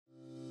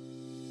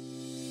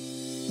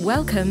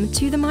Welcome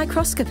to the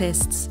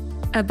Microscopists,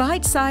 a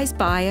bite-sized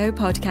bio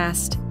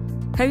podcast,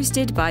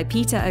 hosted by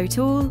Peter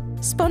O'Toole,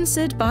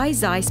 sponsored by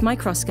Zeiss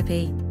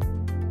Microscopy.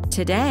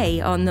 Today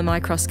on the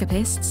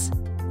Microscopists.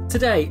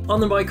 Today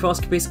on the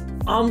Microscopists,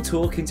 I'm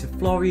talking to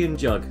Florian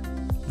Jug,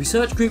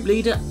 research group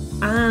leader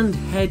and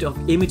head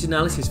of image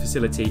analysis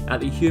facility at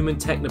the Human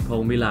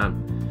Technopole Milan.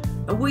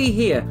 And we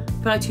hear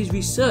about his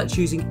research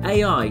using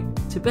AI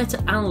to better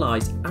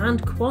analyse and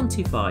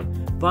quantify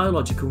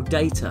biological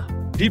data.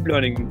 Deep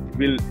learning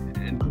will,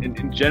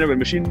 in general,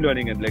 machine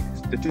learning and like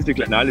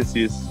statistical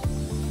analysis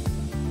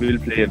will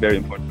play a very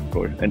important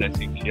role. And I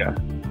think,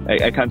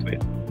 I can't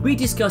wait. We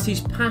discuss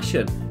his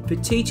passion for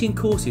teaching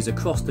courses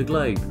across the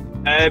globe.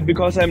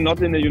 Because I'm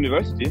not in a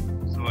university,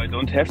 so I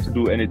don't have to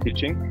do any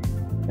teaching.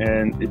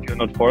 And if you're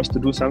not forced to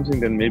do something,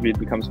 then maybe it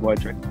becomes more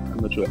attractive. I'm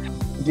not sure.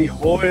 The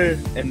whole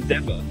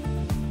endeavor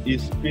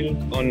is built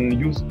on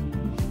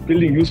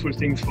building useful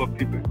things for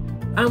people.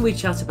 And we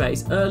chat about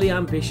his early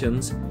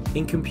ambitions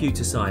in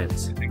computer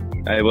science.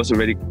 I was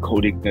already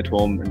coding at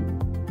home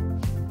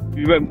and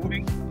we were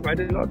moving quite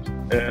a lot.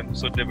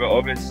 So there were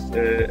always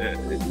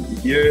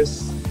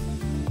years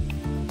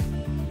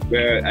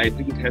where I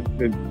didn't have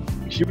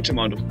a huge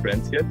amount of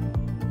friends yet.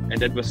 And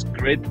that was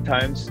great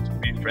times to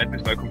be friends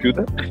with my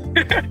computer.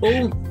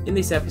 All in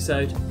this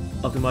episode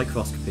of the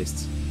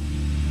Microscopists.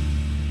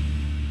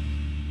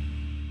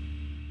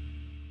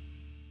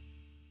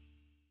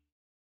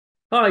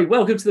 Hi,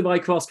 welcome to the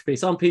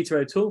Microscopists. I'm Peter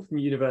O'Toole from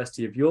the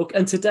University of York,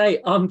 and today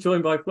I'm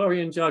joined by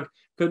Florian Jug,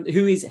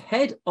 who is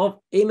head of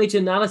image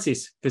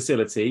analysis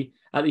facility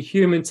at the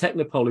Human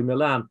Technopole in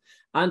Milan.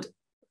 And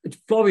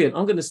Florian,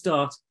 I'm going to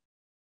start.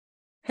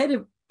 Head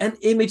of an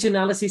image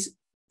analysis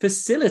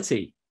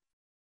facility.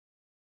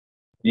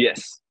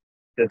 Yes,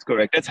 that's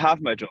correct. That's half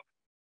my job.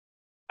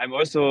 I'm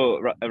also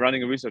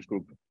running a research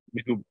group.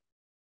 We do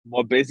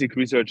more basic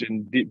research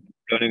in deep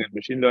learning and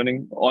machine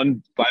learning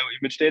on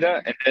bioimage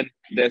data. And then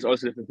there's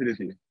also the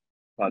facility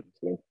part.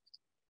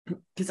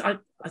 Because I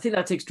think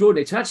that's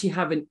extraordinary to actually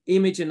have an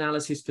image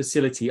analysis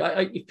facility.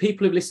 If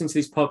people have listened to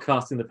this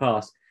podcast in the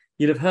past,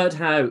 you'd have heard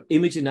how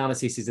image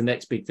analysis is the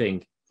next big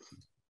thing.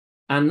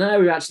 And now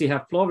we actually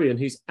have Florian,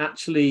 who's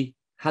actually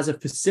has a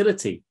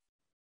facility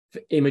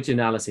for image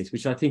analysis,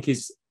 which I think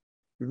is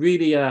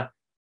really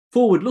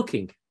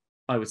forward-looking,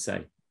 I would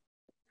say.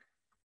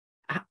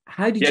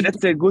 How did you?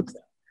 That's a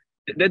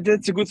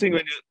good thing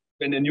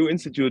when a new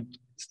institute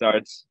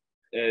starts,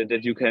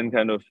 that you can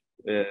kind of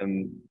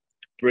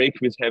break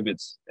with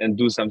habits and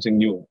do something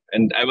new.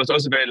 And I was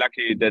also very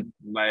lucky that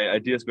my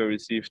ideas were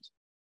received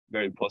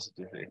very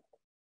positively.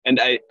 And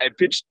I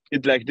pitched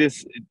it like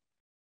this: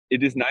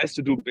 it is nice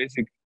to do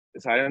basic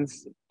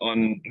science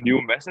on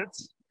new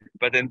methods,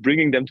 but then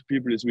bringing them to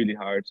people is really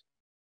hard.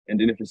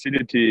 And in a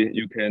facility,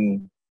 you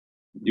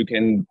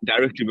can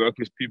directly work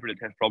with people that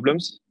have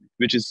problems,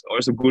 which is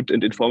also good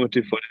and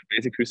informative for the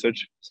basic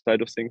research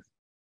side of things.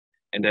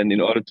 And then in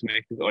order to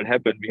make this all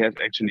happen, we have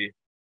actually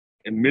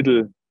a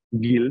middle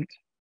guild,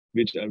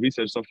 which are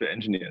research software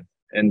engineers.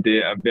 And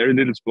they are very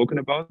little spoken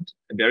about,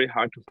 very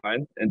hard to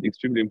find, and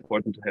extremely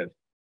important to have.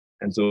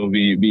 And so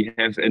we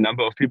have a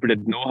number of people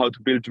that know how to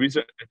build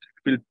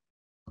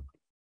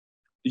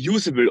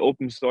usable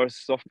open source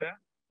software,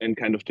 and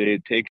kind of they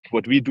take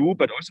what we do,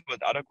 but also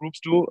what other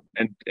groups do,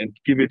 and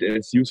give it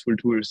as useful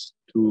tools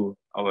to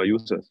our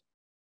users.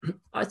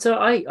 So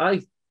I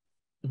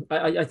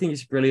think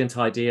it's a brilliant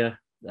idea.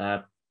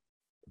 I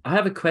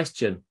have a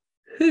question.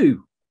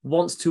 Who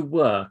wants to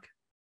work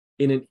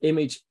in an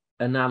image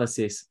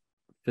analysis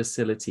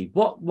facility?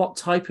 What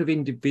type of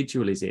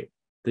individual is it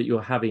that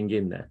you're having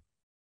in there?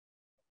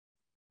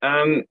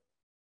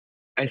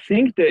 I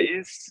think there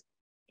is,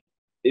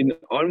 in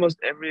almost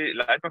every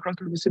light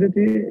microscopy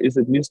facility, is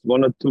at least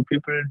one or two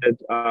people that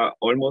are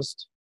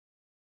almost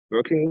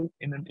working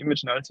in an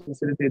image analysis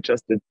facility,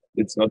 just that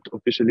it's not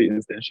officially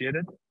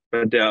instantiated.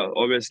 But there are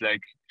always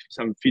like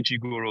some Fiji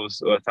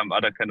gurus or some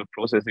other kind of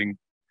processing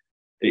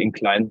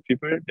inclined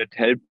people that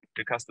help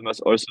the customers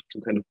also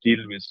to kind of deal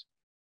with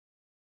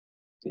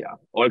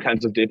all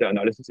kinds of data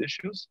analysis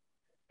issues.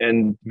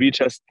 And we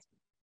just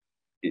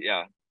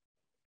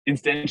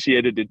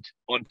instantiated it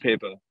on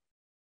paper.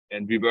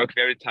 And we work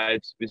very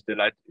tight with the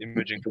light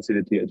imaging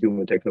facility at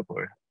Human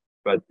Technopole.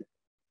 But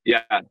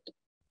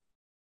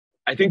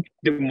I think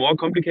the more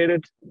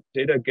complicated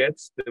data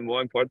gets, the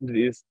more important it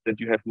is that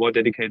you have more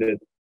dedicated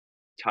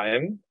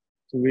time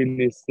to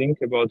really think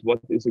about what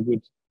is a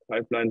good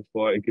pipeline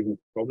for a given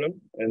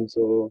problem. And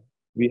so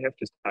we have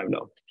this time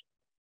now.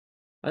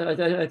 I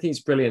think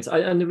it's brilliant.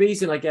 And the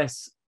reason I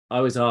guess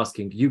I was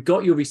asking, you've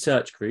got your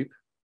research group,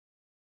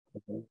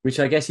 which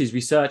I guess is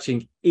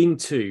researching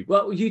into,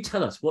 well, you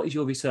tell us, what is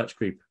your research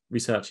group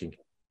researching?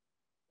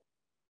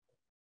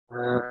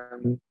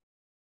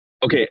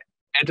 Okay,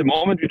 at the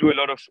moment we do a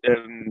lot of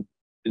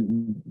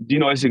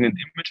denoising and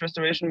image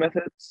restoration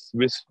methods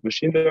with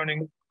machine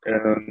learning.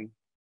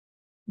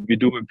 We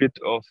do a bit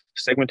of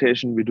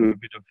segmentation, we do a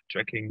bit of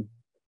tracking,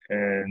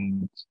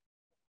 and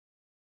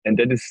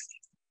that is,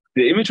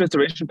 the image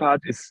restoration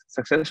part is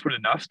successful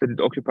enough that it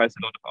occupies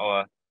a lot of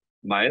our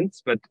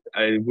minds, but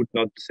I would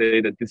not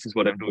say that this is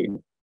what I'm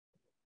doing.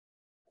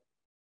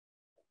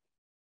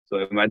 So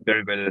I might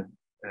very well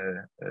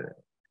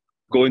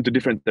go into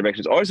different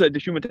directions. Also, at the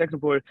Human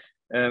Technopole,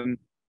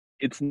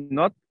 it's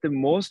not the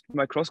most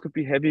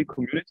microscopy heavy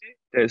community.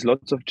 There's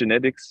lots of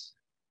genetics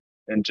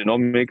and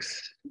genomics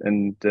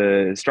and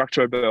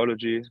structural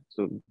biology.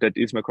 So that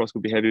is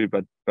microscopy heavy,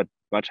 but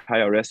much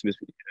higher res with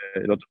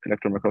a lot of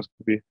electron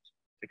microscopy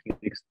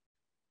techniques.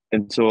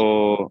 And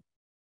so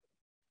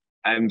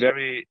I'm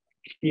very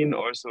keen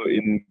also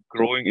in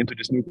growing into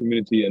this new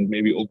community and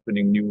maybe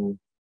opening new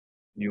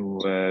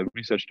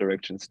research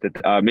directions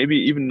that are maybe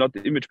even not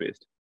image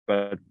based,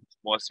 but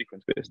more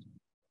sequence based.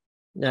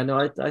 Yeah,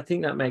 no, I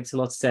think that makes a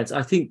lot of sense.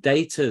 I think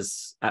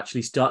data's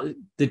actually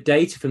the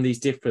data from these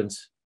different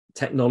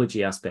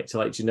technology aspects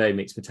like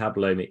genomics,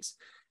 metabolomics,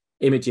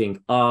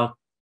 imaging are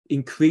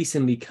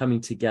increasingly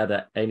coming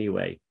together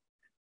anyway.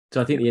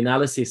 So I think the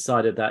analysis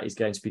side of that is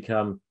going to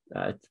become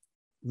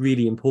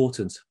really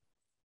important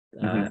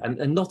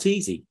and not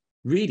easy,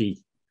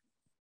 really.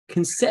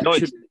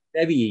 Conceptually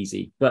very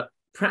easy, but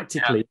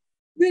practically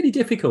really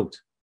difficult.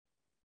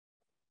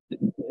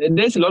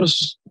 There's a lot of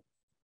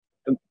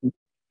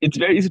it's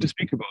very easy to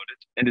speak about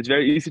it, and it's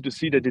very easy to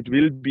see that it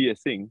will be a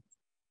thing,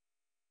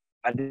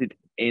 but it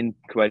ain't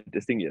quite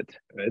a thing yet,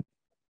 right?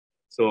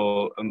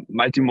 So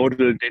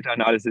multimodal data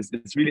analysis,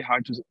 it's really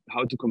hard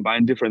how to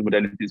combine different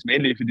modalities,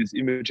 mainly if it is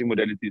imaging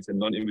modalities and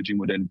non-imaging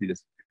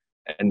modalities.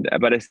 And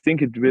but I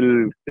think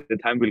the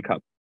time will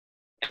come.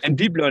 And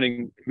deep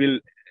learning will,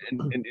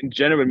 in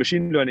general,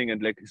 machine learning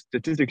and like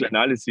statistical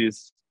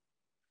analysis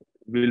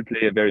will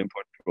play a very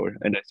important role.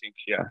 And I think,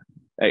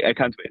 I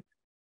can't wait.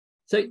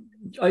 So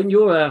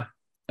you're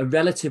a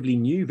relatively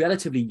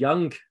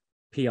young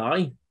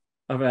PI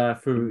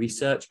for a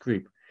research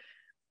group,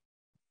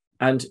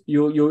 and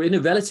you're in a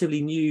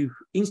relatively new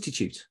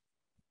institute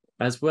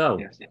as well.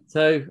 Yes.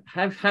 So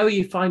how are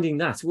you finding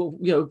that?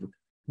 Well,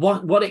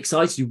 what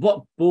excites you?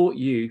 What brought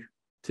you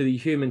to the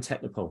Human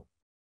Technopole?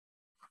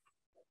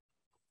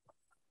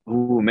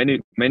 Oh,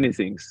 many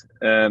things.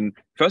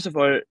 First of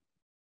all,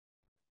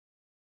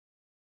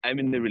 I'm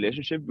in a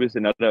relationship with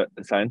another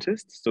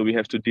scientist, so we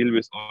have to deal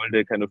with all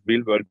the kind of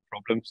real world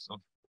problems of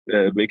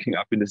waking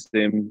up in the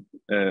same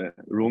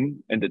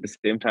room and at the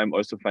same time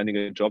also finding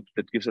a job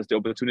that gives us the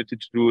opportunity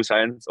to do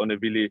science on a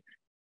really,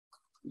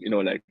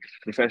 like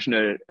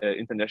professional,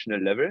 international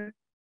level.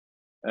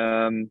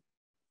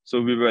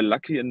 So we were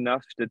lucky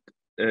enough that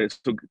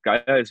so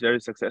Gaia is very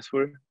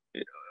successful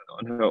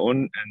on her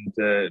own, and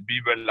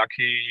we were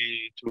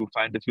lucky to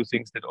find a few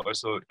things that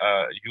also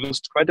are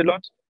used quite a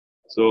lot.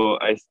 So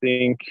I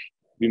think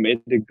we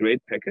made a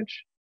great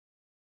package,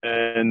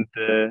 and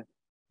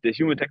the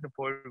Human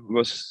Technopole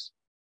was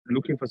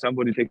looking for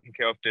somebody taking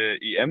care of the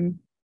EM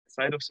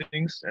side of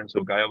things, and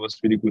so Gaia was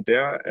really good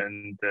there.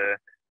 And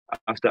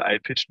after I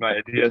pitched my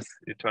ideas,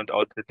 it turned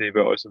out that they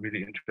were also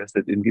really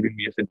interested in giving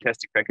me a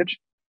fantastic package.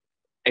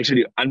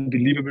 Actually,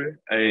 unbelievable.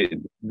 I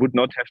would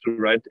not have to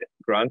write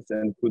grants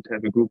and could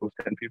have a group of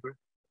 10 people.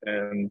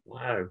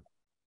 Wow.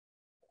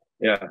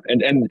 Yeah,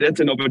 and that's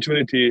an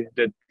opportunity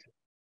that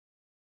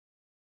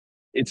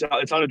it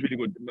sounded really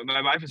good.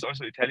 My wife is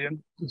also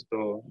Italian,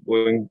 so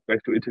going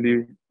back to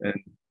Italy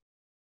and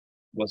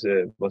was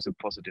a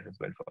positive as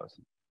well for us.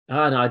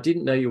 Ah, no, I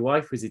didn't know your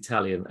wife was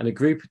Italian, and a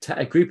group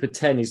of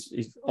 10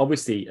 is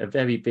obviously a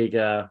very big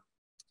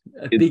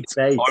big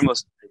base.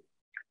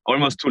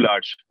 Almost too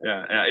large.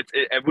 Yeah.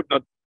 I would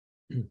not.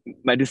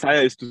 My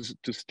desire is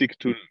to stick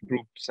to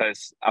group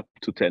size up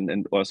to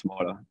 10 or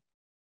smaller,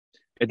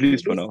 at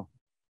least for now.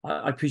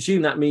 I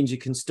presume that means you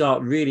can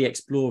start really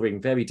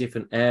exploring very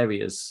different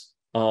areas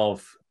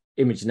of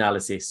image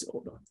analysis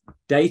or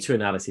data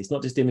analysis,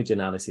 not just image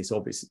analysis,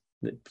 obviously.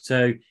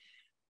 So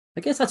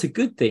I guess that's a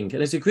good thing.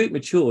 And as a group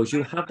matures,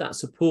 you'll have that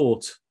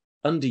support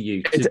under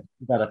you to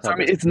develop. I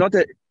mean, it's not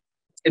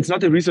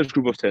a research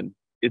group of 10.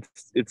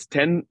 It's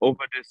 10 over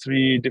the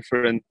 3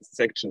 different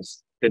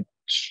sections that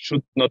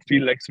should not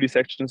feel like 3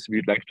 sections.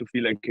 We'd like to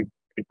feel like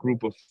a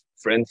group of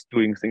friends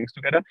doing things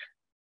together.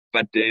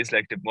 But there is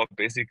like the more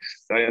basic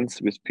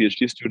science with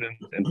PhD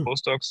students and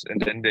postdocs, and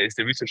then there is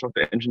the research of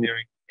the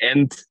engineering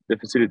and the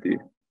facility.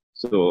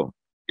 So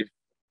if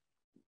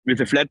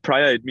with a flat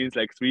prior, it means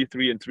like 3,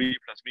 3, and 3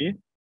 plus me.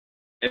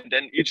 And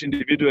then each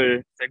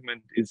individual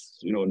segment is,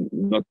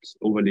 not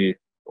overly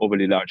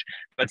large,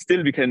 but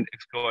still we can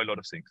explore a lot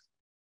of things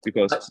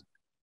because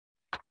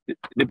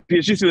the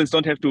PhD students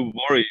don't have to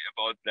worry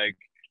about like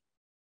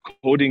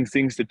coding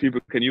things that people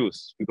can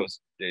use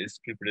because there is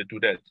people that do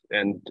that,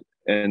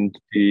 and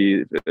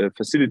the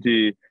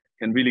facility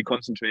can really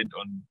concentrate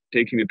on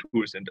taking the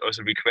tools and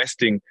also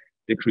requesting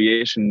the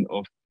creation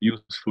of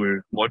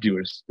useful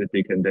modules that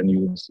they can then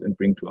use and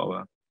bring to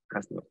our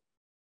customers.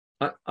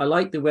 I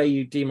like the way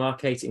you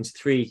demarcate into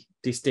 3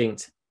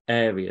 distinct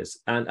areas,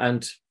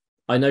 and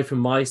I know from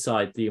my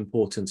side the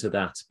importance of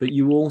that, but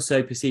you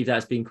also perceive that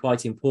as being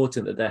quite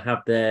important that they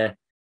have their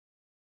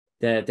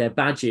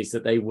badges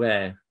that they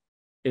wear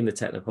in the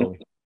Technopole.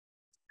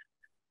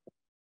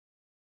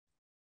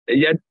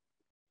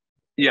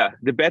 yeah,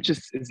 the badge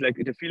is like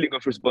the feeling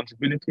of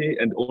responsibility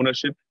and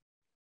ownership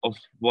of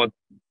what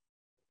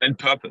and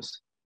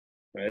purpose,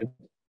 right?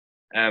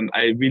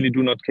 I really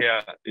do not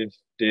care if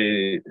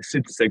they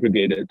sit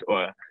segregated,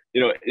 or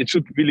it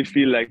should really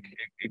feel like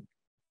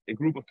a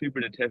group of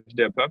people that have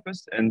their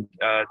purpose and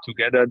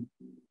together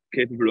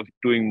capable of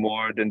doing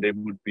more than they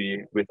would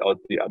be without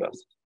the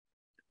others.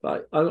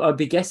 But I'd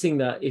be guessing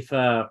that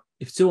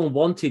if someone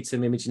wanted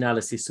some image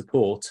analysis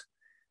support,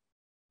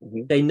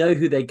 they know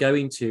who they're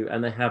going to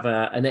and they have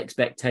an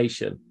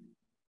expectation.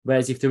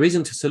 Whereas if there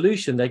isn't a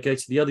solution, they go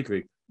to the other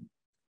group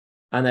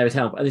and they would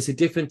help. And it's a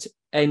different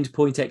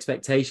endpoint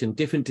expectation,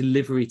 different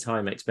delivery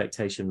time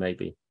expectation,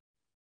 maybe.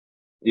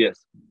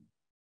 Yes.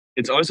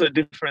 It's also a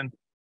different,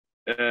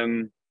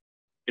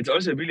 it's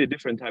also really a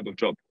different type of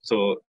job.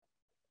 So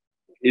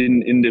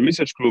in the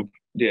research group,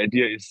 the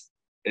idea is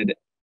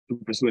to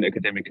pursue an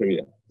academic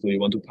career. So you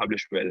want to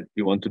publish well,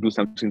 you want to do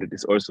something that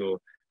is also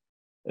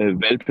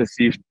well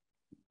perceived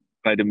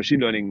by the machine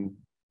learning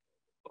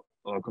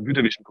or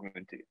computer vision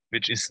community,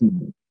 which is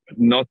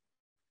not,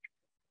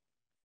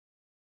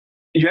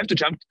 you have to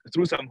jump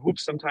through some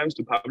hoops sometimes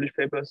to publish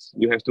papers.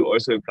 You have to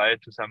also apply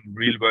it to some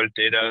real world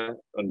data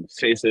on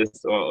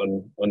faces or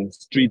on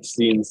street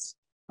scenes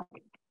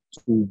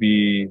to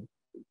be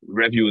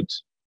reviewed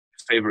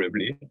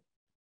favorably.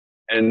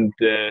 And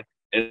the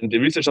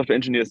research software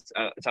engineers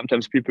are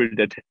sometimes people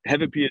that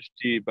have a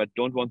PhD but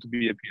don't want to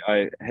be a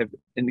PI, have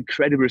an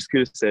incredible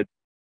skill set.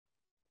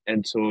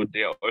 And so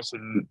they also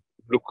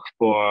look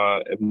for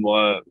a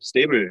more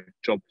stable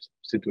job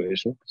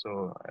situation.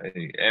 So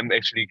I am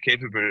actually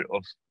capable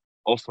of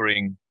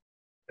offering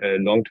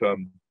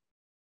long-term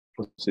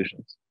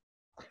positions.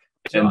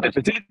 So and the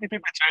facility people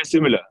is very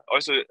similar.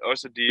 Also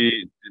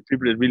the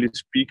people that really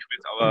speak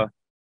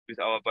with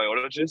our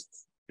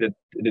biologists that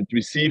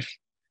receive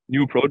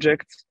new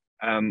projects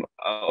are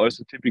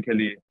also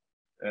typically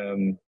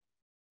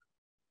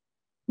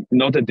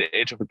not at the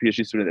age of a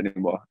PhD student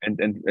anymore,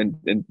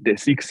 and they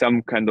seek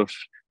some kind of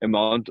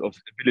amount of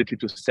ability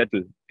to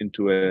settle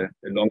into a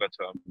longer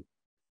term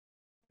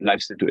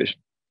life situation.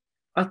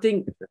 I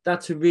think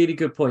that's a really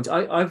good point.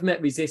 I've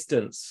met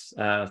resistance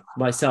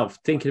myself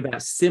thinking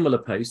about similar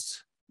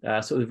posts,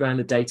 sort of around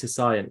the data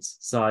science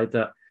side,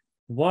 that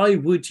why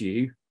would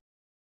you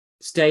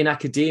stay in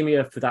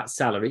academia for that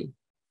salary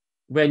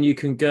when you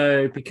can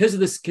go, because of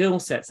the skill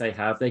sets they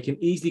have, they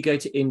can easily go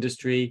to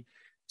industry,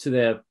 to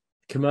their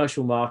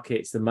commercial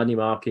markets, the money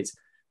markets,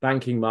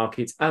 banking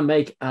markets, and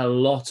make a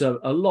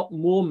lot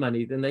more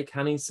money than they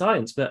can in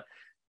science.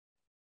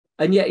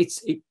 And yet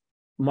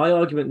my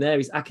argument there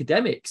is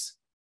academics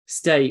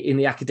stay in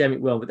the academic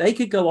world, but they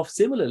could go off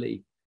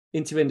similarly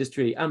into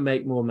industry and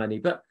make more money.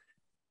 But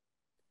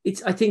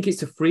I think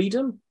it's the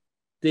freedom,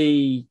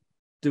 the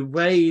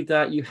way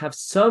that you have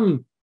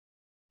some,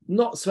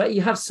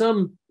 you have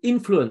some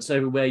influence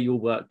over where your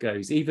work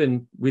goes,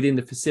 even within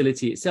the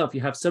facility itself.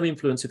 You have some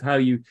influence of how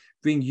you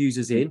bring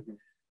users in,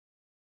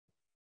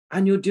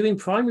 and you're doing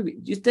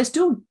they're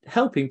still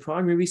helping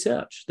primary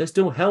research. They're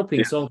still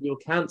helping solve your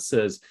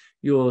cancers,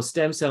 your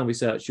stem cell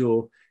research,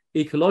 your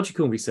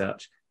ecological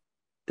research.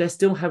 They're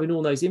still having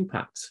all those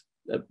impacts,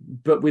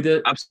 but with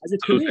as a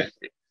career.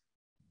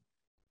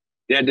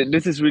 Yeah,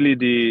 this is really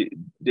the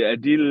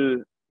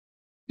ideal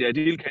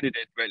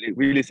candidate, where it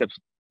really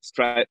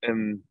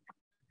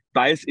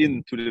buys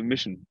into the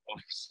mission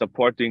of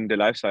supporting the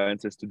life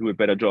sciences to do a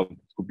better job,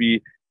 to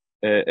be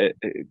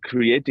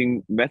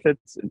creating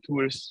methods and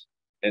tools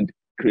and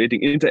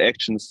creating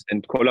interactions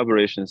and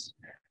collaborations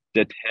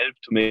that help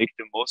to make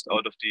the most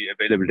out of the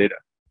available data.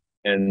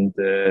 And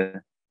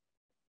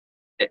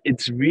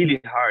it's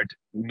really hard,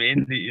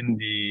 mainly in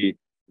the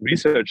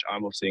research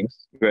arm of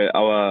things, where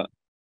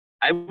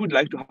I would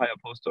like to hire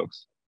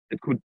postdocs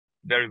that could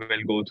very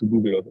well go to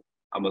Google or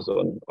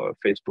Amazon or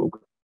Facebook.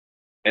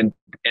 And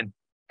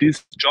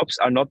these jobs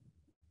are not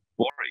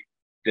boring.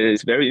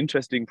 There's very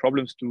interesting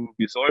problems to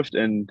be solved,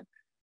 and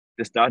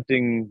the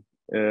starting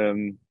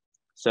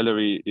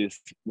salary is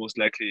most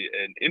likely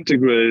an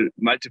integral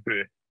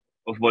multiple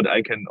of what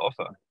I can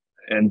offer.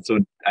 And so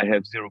I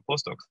have 0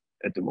 postdocs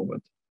at the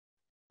moment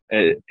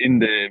in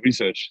the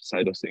research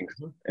side of things.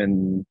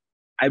 And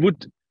I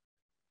would,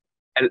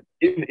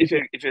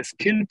 if a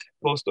skilled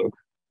postdoc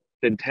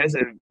that has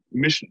a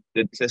mission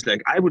that says,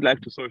 like, I would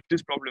like to solve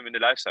this problem in the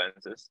life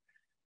sciences,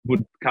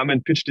 would come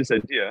and pitch this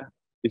idea.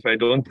 If I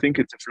don't think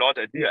it's a flawed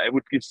idea, I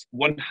would give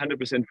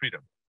 100%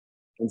 freedom.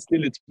 And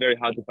still, it's very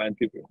hard to find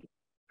people,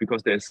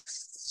 because there's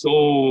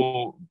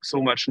so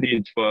much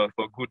need for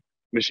good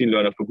machine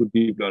learner, for good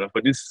deep learner,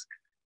 for this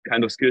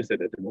kind of skill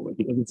set at the moment,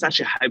 because it's such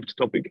a hyped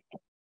topic.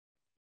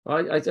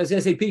 I was going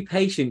to say, be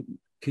patient,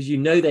 because you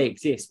know they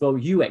exist. Well,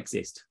 you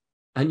exist,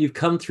 and you've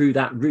come through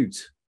that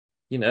route.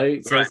 So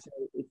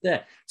it's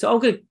there. So I'm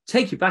going to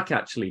take you back,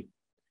 actually.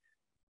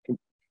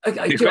 Okay,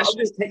 I'm going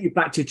to take you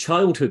back to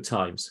childhood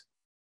times.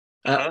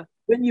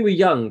 When you were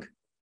young,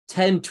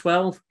 10,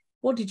 12,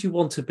 what did you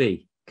want to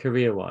be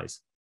career-wise?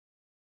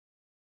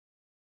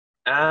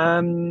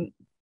 I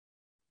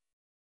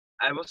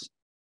was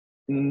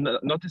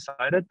not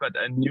decided, but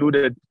I knew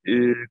that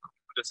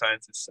computer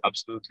science is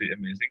absolutely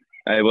amazing.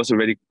 I was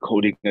already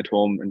coding at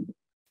home, and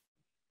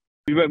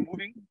we were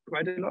moving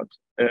quite a lot.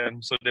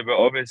 So there were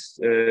always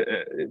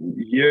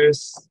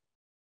years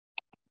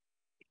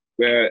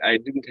where I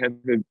didn't have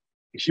a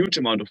huge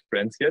amount of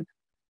friends yet.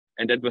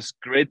 And that was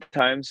great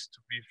times to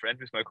be friend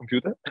with my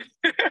computer.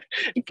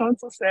 It sounds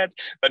so sad,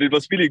 but it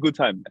was really a good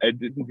time. I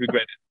didn't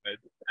regret it.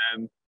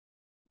 Right?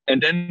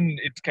 And then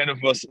it kind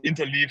of was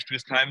interleaved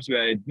with times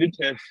where I did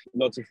have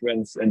lots of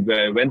friends and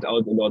where I went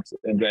out a lot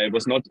and where I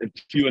was not a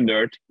pure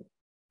nerd.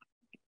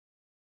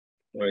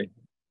 Sorry,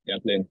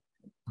 airplane.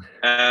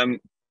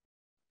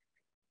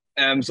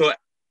 So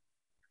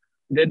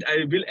that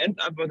I will end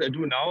up what I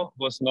do now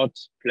was not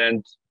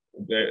planned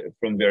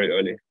from very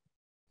early.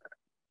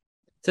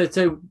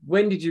 So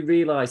when did you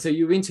realize? So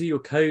you're into your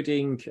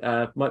coding.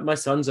 My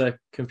son's a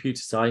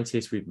computer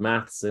scientist with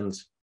maths, and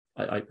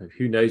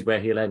who knows where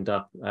he'll end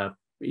up.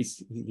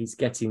 He's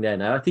getting there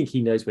now. I think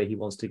he knows where he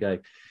wants to go.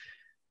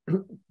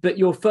 But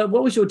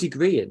what was your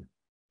degree in?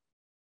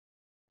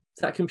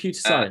 Is that computer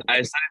science?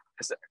 I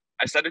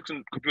studied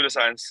computer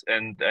science,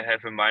 and I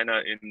have a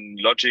minor in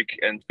logic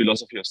and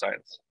philosophy of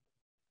science.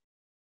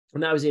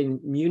 And that was in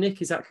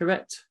Munich, is that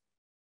correct?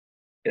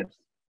 Yes.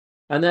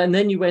 And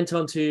then you went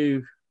on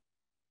to,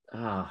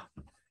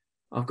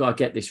 I've got to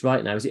get this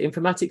right now. Is it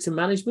informatics and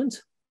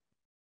management?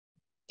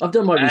 I've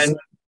done my research.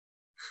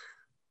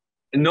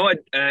 No,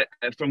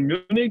 from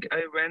Munich,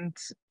 I went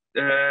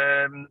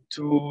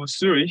to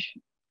Zurich,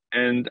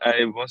 and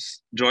I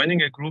was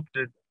joining a group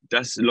that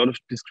does a lot of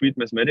discrete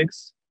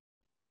mathematics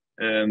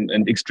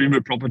and extreme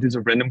properties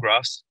of random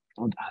graphs.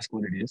 Don't ask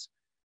what it is.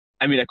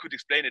 I mean, I could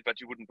explain it, but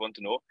you wouldn't want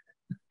to know.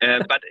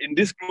 But in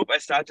this group, I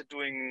started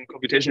doing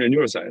computational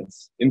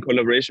neuroscience in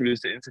collaboration with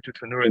the Institute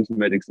for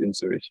Neuroinformatics in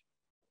Zurich.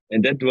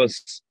 And that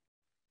was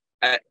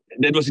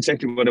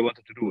exactly what I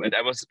wanted to do. And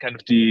I was kind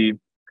of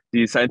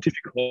the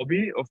scientific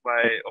hobby of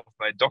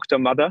my doctor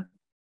mother,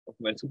 of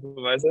my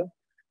supervisor.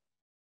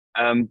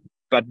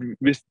 But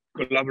with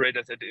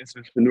collaborators at the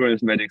Institute for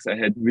Neuroinformatics, I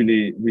had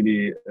really,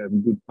 really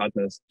good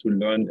partners to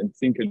learn and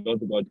think a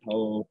lot about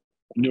how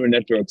neural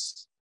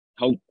networks,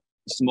 how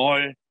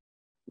small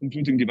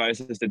computing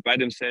devices that by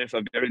themselves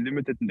are very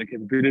limited in their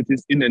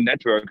capabilities in a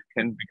network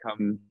can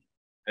become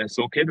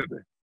so capable.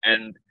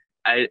 And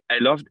I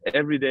loved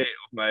every day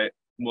of my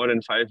more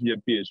than 5-year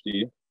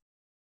PhD.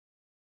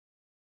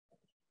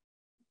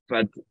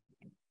 But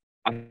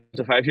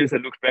after 5 years, I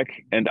looked back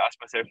and asked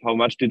myself, how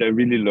much did I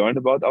really learn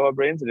about our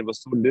brains? And it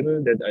was so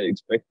little that I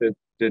expected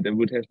that it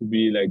would have to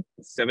be like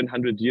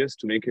 700 years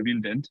to make a real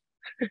dent.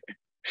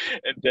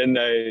 And then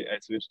I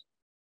switched.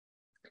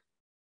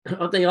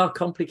 They are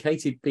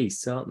complicated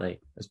beasts, aren't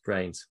they, as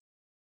brains?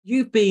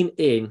 You've been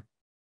in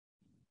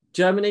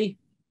Germany,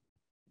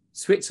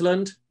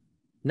 Switzerland,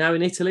 now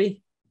in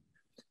Italy.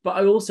 But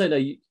I also know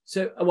you.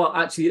 So, well,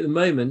 actually, at the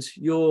moment,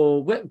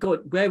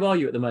 where are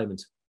you at the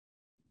moment?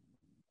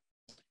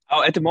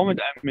 Oh, at the moment,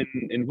 I'm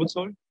in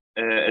Woodsole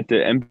at the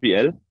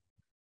MBL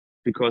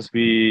because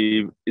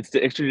it's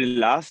actually the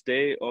last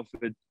day of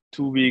a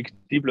 2-week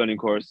deep learning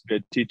course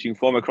we're teaching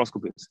for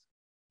microscopists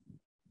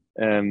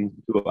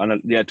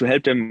to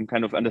help them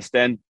kind of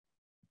understand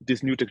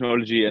this new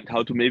technology and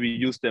how to maybe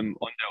use them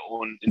on their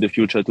own in the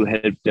future to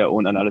help their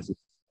own analysis.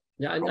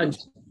 Yeah, and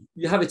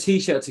you have a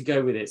T-shirt to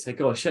go with it. So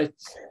gosh,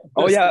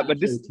 but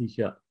this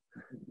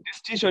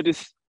T-shirt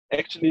is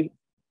actually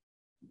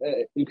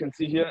you can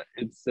see here.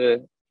 It's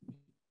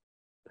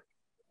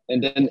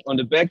and then on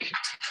the back,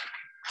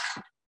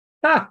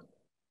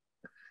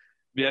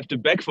 we have the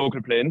back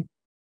focal plane.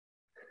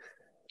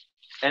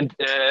 And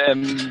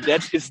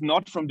that is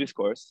not from this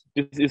course.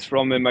 This is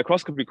from a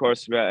microscopy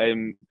course where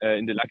I'm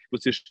in the lucky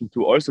position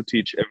to also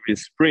teach every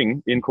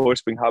spring in Cold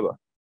Spring Harbor.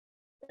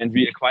 And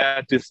we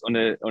acquired this on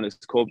a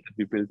scope that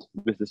we built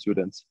with the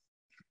students.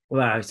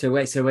 Wow. So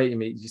wait a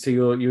minute. So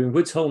you're in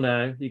Woods Hole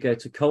now. You go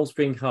to Cold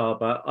Spring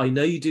Harbor. I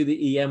know you do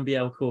the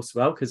EMBL course as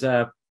well because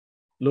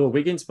Laura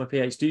Wiggins, my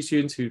PhD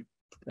student who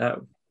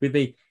with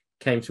me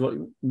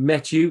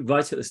met you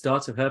right at the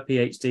start of her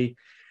PhD.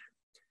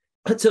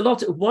 It's a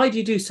lot. Why do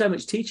you do so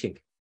much teaching?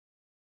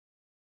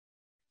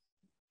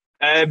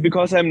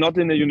 Because I'm not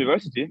in a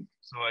university,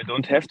 so I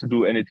don't have to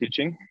do any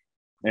teaching.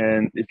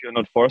 And if you're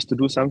not forced to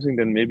do something,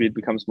 then maybe it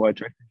becomes more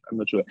attractive. I'm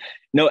not sure.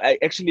 No, I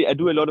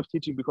do a lot of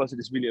teaching because it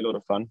is really a lot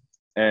of fun.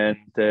 And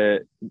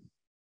the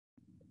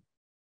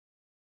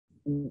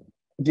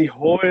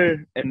whole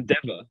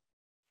endeavor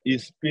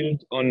is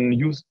built on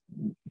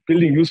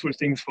building useful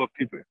things for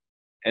people.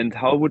 And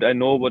how would I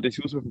know what is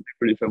useful for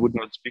people if I would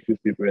not speak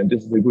with people? And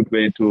this is a good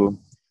way to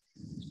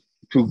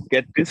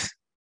get this,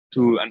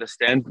 to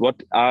understand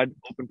what are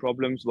open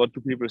problems, what do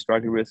people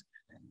struggle with.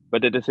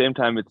 But at the same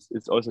time,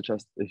 it's also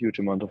just a huge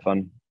amount of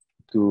fun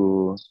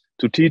to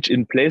teach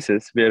in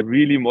places where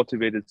really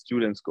motivated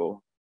students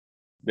go,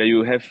 where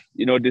you have,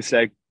 this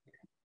like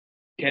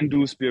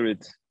can-do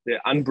spirit, the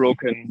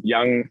unbroken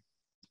young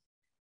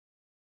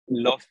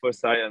love for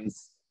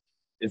science.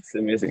 It's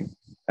amazing.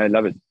 I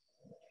love it.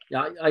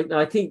 Yeah,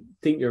 I think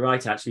you're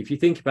right, actually. If you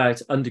think about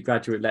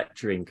undergraduate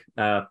lecturing,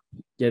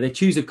 they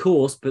choose a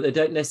course, but they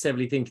don't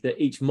necessarily think that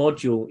each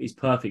module is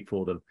perfect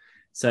for them.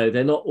 So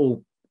they're not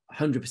all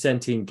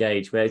 100%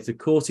 engaged, whereas the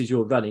courses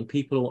you're running,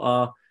 people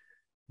are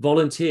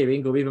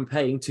volunteering or even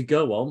paying to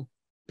go on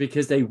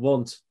because they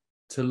want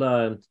to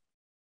learn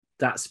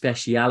that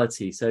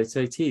speciality. So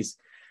it is.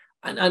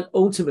 And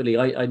ultimately,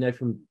 I know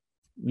from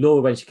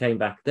Laura when she came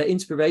back, they're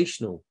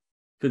inspirational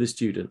for the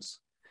students.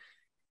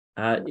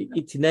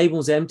 It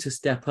enables them to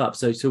step up.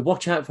 So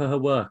watch out for her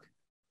work.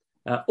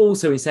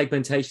 Also in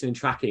segmentation and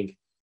tracking,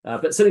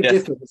 but something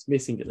different that's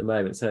missing at the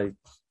moment. So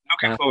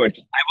looking forward.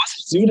 I was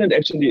a student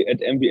actually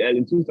at MBL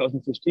in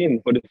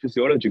 2015 for the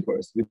physiology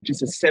course, which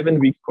is a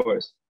 7-week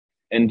course.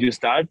 And you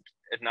start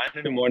at 9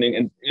 in the morning,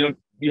 and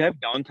you have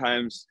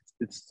downtimes.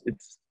 It's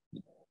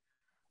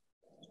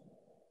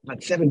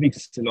but 7 weeks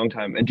is a long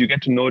time, and you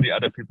get to know the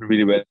other people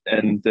really well.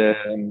 And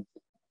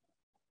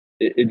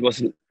it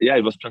was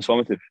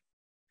transformative.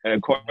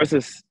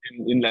 Courses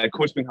in like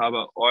Cold Spring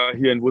Harbor or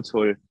here in Woods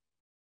Hole,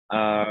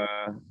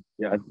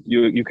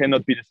 you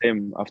cannot be the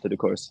same after the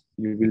course.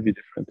 You will be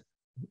different.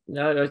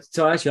 No,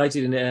 so actually I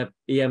did an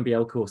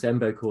EMBL course,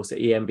 EMBO course at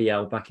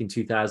EMBL back in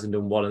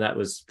 2001, and that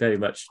was very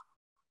much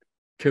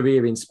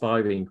career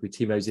inspiring with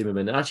Timo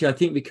Zimmerman. And actually, I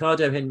think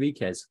Ricardo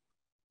Henriquez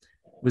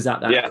was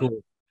at that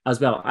course as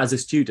well as a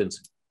student.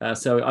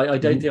 So I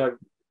don't think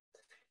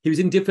he was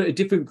in a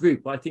different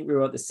group, but I think we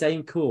were at the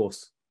same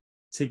course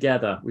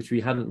together, which we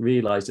hadn't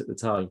realized at the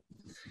time.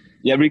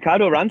 Yeah,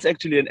 Ricardo runs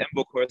actually an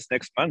EMBO course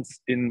next month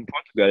in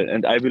Portugal,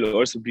 and I will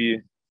also be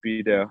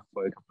there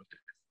for a couple of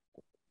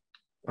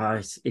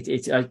days.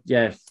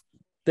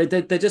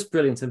 They're just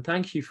brilliant, and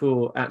thank you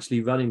for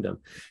actually running them.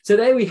 So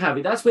there we have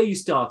it. That's where you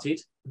started.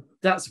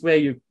 That's where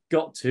you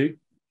got to.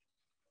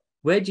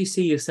 Where do you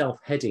see yourself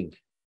heading?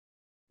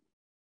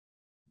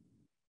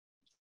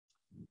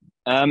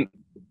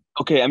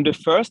 Okay, I'm the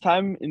first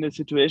time in a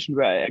situation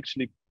where I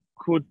actually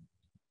could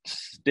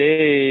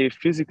stay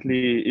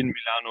physically in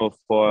Milano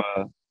for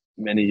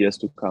many years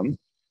to come.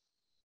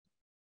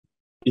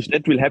 If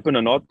that will happen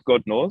or not,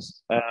 God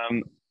knows.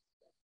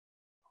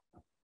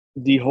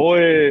 The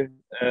whole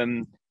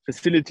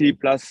facility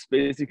plus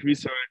basic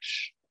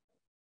research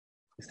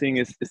thing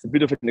is a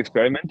bit of an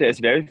experiment. There's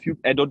very few,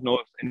 I don't know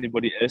if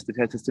anybody else that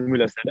has a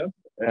similar setup.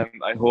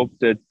 I hope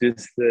that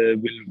this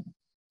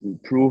will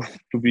prove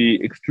to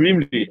be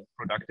extremely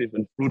productive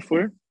and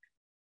fruitful.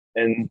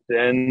 And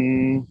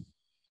then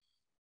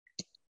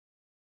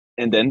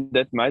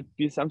that might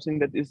be something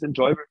that is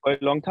enjoyable for a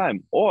long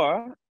time.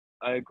 Or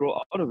I grow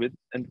out of it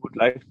and would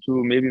like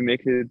to maybe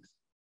make it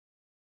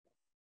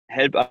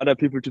help other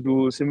people to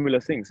do similar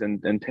things and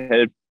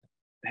help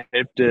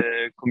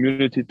the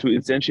community to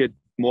instantiate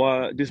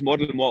this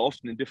model more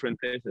often in different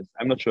places.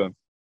 I'm not sure.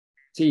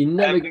 So you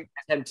never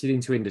attempted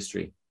into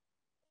industry?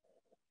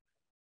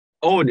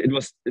 Oh, it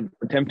was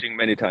tempting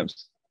many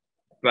times.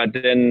 But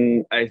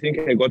then I think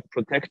I got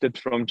protected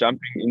from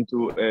jumping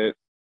into a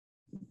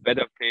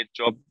better paid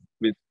job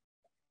with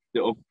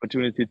the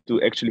opportunity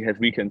to actually have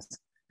weekends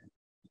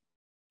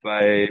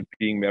by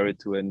being married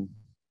to a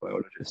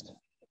biologist.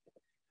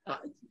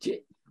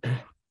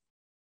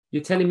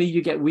 You're telling me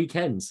you get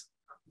weekends?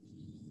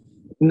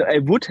 No, I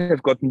would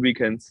have gotten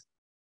weekends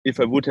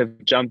if I would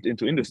have jumped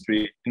into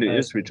industry in the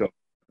industry job,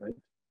 right?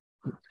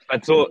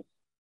 But so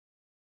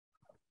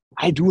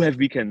I do have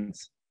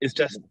weekends. It's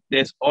just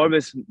there's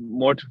always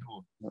more to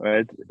do,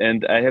 right?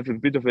 And I have a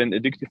bit of an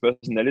addictive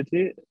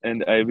personality,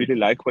 and I really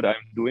like what I'm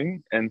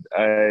doing, and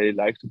I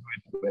like to do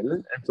it well.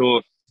 And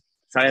so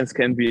science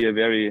can be a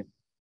very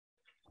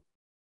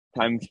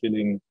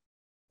time-filling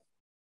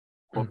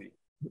hobby.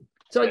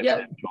 So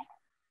yeah,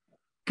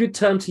 good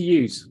term to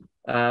use.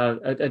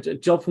 A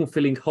job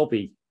fulfilling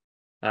hobby.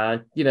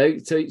 So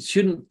it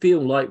shouldn't feel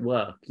like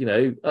work.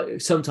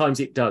 Sometimes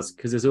it does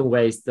because there's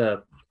always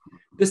the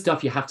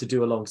stuff you have to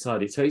do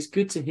alongside it. So it's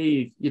good to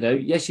hear.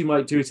 Yes, you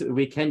might do it at the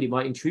weekend. It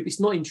might intrude. It's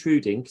not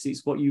intruding because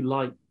it's what you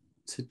like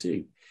to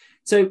do.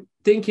 So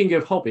thinking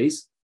of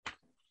hobbies,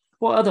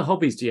 what other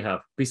hobbies do you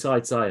have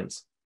besides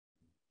science?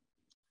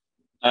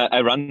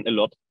 I run a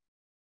lot.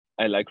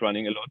 I like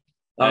running a lot.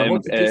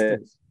 What's the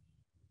distance?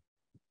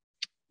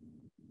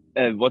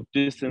 What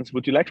distance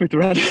would you like me to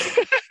run?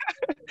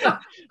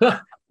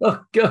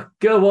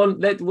 Go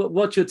on.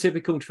 What's your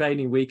typical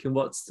training week, and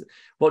what's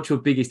your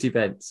biggest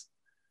events?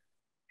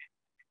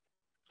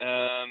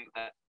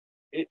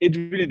 It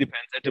really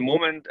depends. At the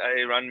moment,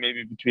 I run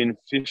maybe between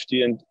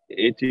 50 and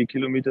 80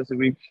 kilometers a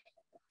week.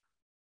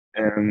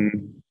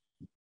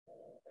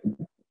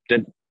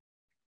 That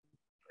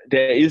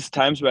there is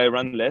times where I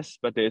run less,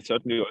 but there is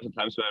certainly also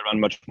times where I run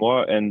much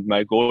more. And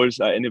my goals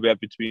are anywhere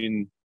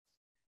between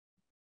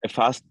a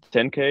fast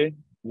 10K,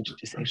 which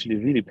is actually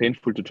really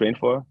painful to train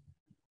for,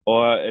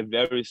 or a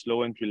very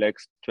slow and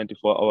relaxed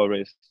 24-hour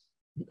race.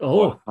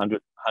 Or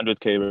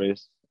 100K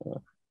race.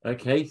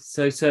 Okay,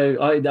 so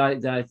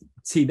I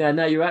see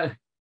now you're at.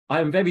 I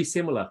am very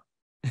similar.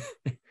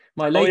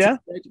 My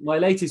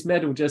latest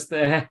medal just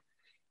there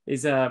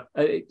is a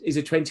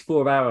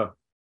 24-hour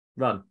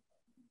run.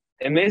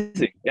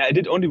 Amazing. Yeah, I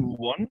did only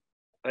one,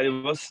 but it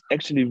was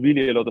actually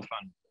really a lot of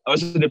fun.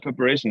 Also, the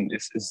preparation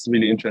is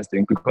really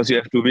interesting because you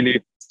have to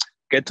really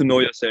get to know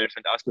yourself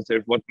and ask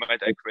yourself, what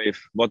might I crave?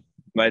 What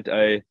might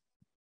I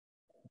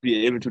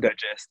be able to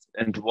digest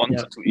and want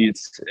to eat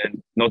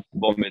and not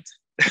vomit?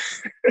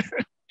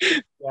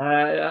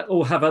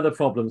 Or have other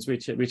problems,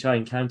 which I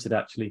encountered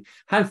actually.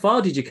 How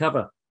far did you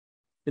cover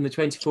in the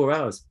 24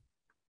 hours?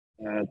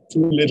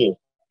 Too little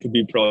to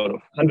be proud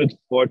of.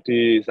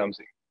 140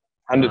 something,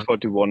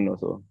 141 or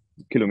so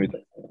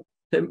kilometers.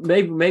 So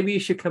maybe you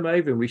should come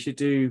over and we should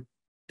do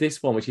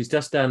this one, which is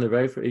just down the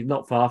road,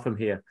 not far from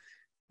here.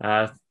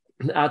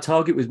 Our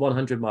target was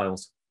 100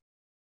 miles.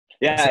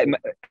 Yeah,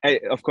 I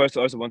of course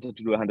also wanted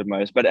to do 100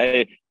 miles, but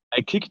I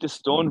kicked the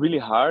stone really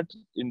hard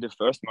in the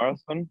first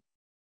marathon.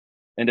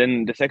 And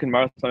then the second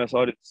marathon, I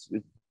thought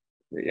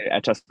I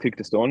just kicked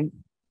the stone.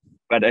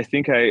 But I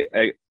think I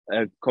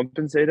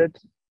compensated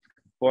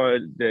for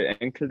the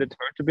ankle that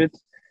hurt a bit.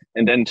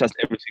 And then just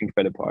everything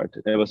fell apart.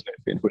 It was very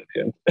painful at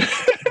the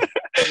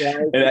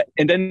end.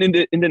 And then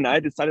in the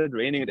night, it started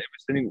raining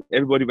and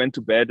everybody went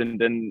to bed. And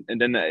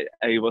then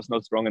I was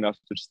not strong enough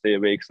to stay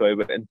awake. So I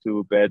went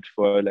to bed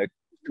for like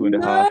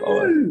 2.5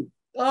 hours.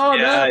 Oh,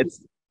 yeah, no.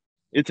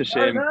 It's a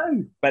shame.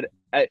 No. But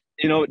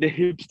the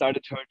hip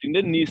started hurting,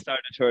 the knee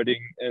started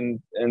hurting, and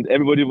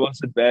everybody was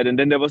at bed. And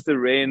then there was the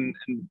rain,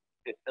 and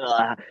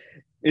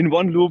in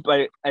one loop,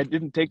 I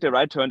didn't take the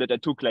right turn that I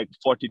took like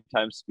 40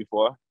 times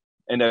before,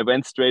 and I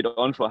went straight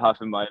on for half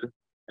a mile.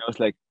 I was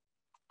like,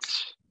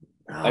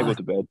 I go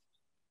to bed.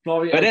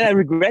 Florian, but then I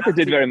regretted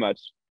it very much.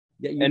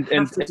 Yeah, you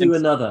have to do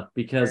another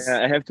because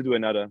I have to do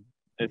another.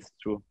 It's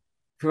true.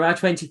 For our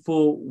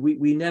 24,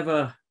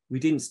 we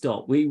didn't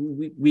stop.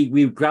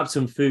 We grabbed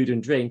some food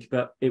and drink,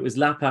 but it was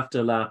lap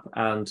after lap.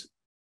 And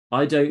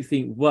I don't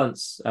think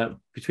once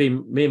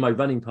between me and my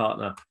running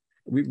partner,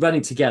 we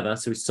running together,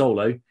 so it's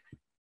solo,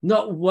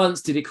 not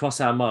once did it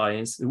cross our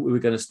minds that we were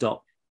going to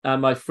stop.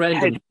 And my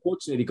friend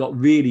unfortunately got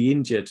really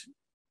injured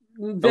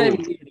very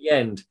near the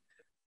end.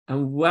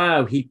 And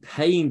wow, he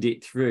pained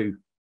it through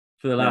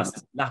for the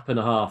last lap and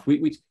a half.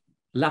 We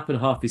lap and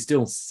a half is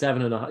still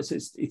 7.5. So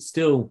it's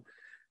still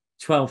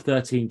 12,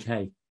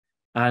 13K.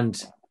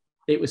 And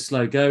it was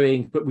slow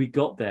going, but we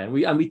got there.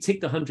 We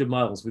ticked 100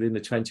 miles within the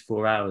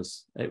 24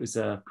 hours. It was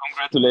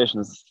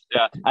congratulations.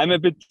 Yeah, I'm a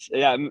bit.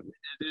 Yeah,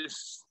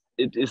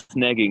 it is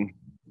nagging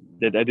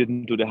that I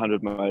didn't do the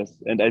 100 miles,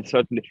 and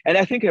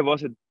I think I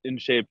wasn't in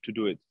shape to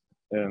do it.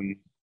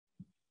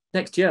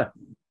 Next year.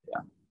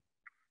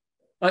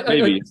 Yeah.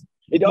 Maybe.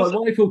 My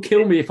wife will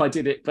kill me if I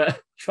did it,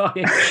 but try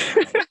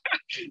it.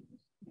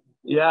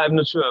 Yeah, I'm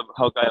not sure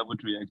how Gaia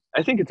would react.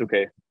 I think it's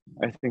okay.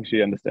 I think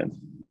she understands.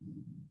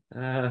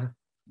 Yeah,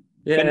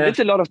 and it's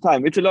a lot of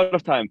time.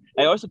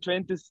 I also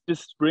trained this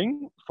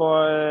spring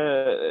for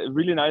a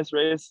really nice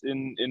race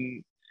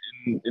in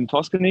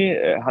Tuscany,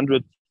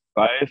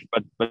 105,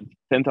 but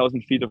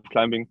 10,000 feet of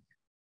climbing.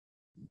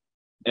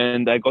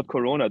 And I got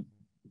Corona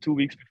 2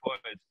 weeks before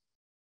it.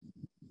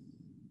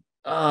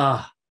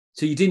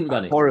 So you didn't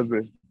run it?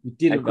 Horrible. You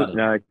didn't run it?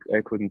 No,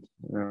 I couldn't.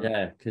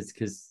 Yeah,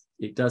 because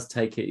it does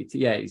take it.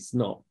 Yeah, it's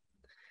not.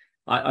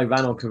 I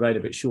ran on Corona,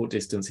 but short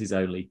distances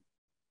only.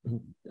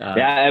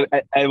 I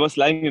was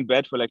lying in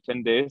bed for like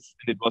 10 days,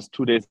 and it was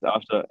 2 days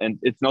after, and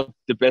it's not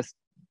the best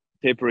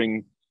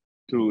tapering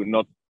to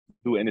not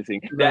do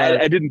anything. No.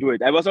 I didn't do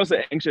it. I was also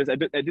anxious. I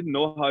didn't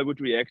know how I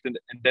would react, and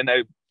then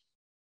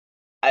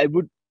I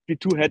would be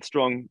too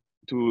headstrong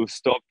to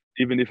stop,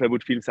 even if I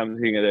would feel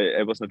something, and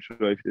I was not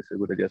sure if this is a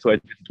good idea, so I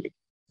didn't do it.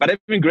 But I'm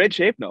in great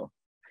shape now.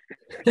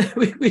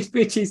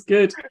 Which is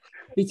good.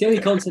 It's only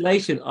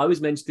consolation. I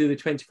was meant to do the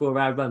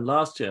 24-hour run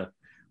last year,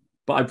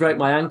 but I broke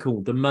my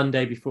ankle the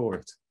Monday before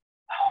it.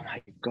 Oh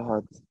my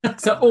God.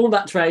 So all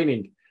that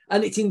training,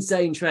 and it's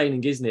insane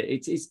training, isn't it?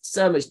 It's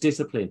so much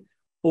discipline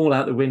all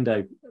out the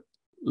window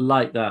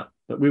like that.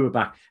 But we were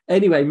back.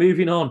 Anyway,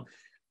 moving on.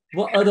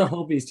 What other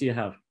hobbies do you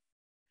have?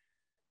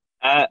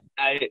 I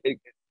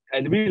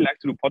really like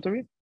to do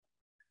pottery.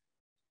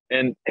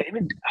 And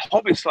even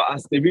hobbies for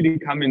us, they really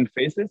come in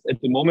phases.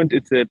 At the moment,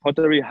 it's a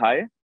pottery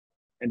high.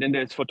 And then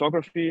there's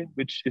photography,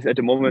 which is at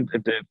the moment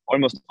at the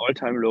almost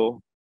all-time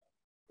low.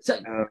 So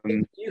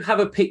you have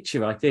a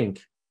picture, I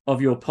think,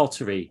 of your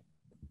pottery.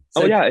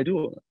 So yeah, I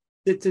do.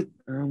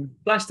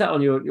 Flash that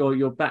on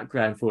your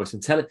background for us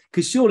and tell it,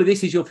 because surely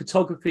this is your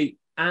photography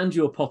and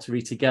your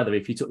pottery together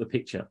if you took the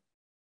picture.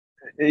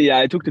 Yeah,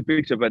 I took the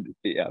picture, but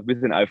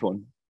with an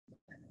iPhone.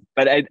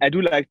 But I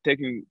do like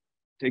taking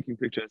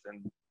pictures,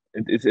 and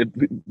it's a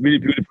really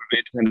beautiful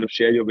way to kind of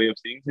share your way of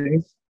seeing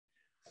things.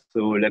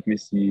 So let me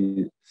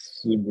see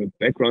the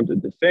background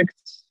and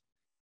effects,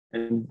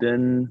 and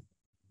then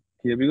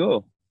here we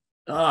go.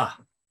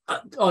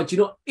 Do you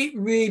know, it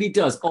really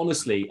does.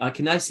 Honestly, I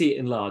can now see it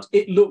in large.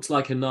 It looks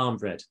like a naan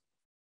bread.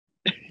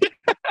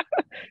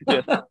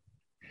 Yes.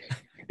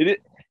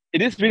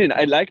 It is really.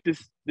 I like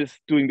this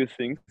doing these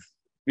things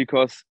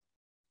because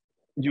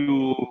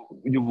you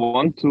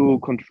want to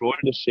control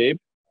the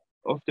shape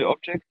of the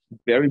object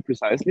very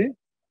precisely,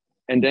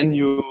 and then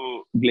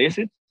you glaze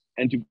it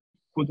and you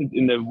put it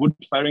in a wood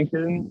firing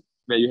kiln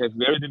where you have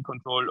very little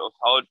control of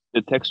how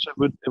the texture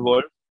would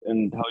evolve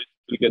and how it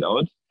will get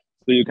out.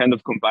 So you kind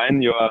of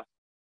combine your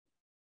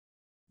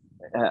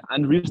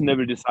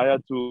unreasonable desire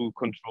to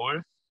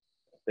control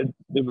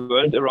the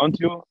world around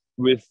you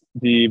with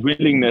the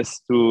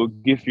willingness to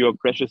give your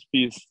precious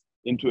piece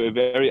into a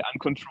very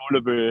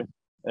uncontrollable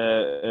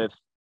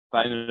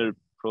final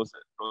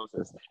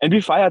process. And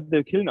we fired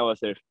the kiln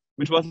ourselves,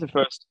 which was the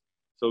first.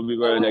 So we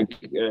were like,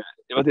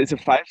 it's a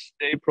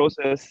 5-day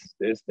process.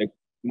 There's like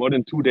more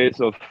than 2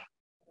 days of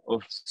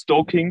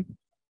stoking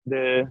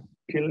the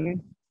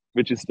kiln,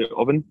 which is the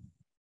oven.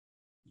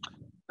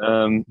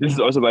 This is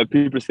also why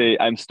people say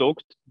I'm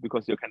stoked,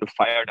 because you're kind of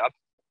fired up,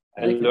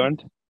 I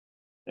learned.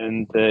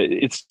 And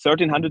it's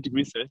 1300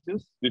 degrees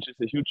Celsius, which is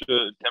a huge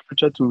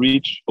temperature to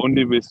reach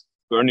only with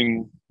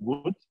burning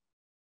wood.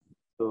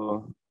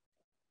 So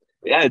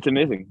yeah, it's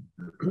amazing.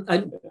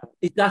 And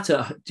is that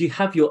do you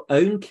have your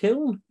own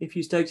kiln if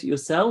you stoked it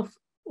yourself,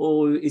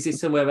 or is it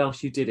somewhere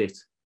else you did it?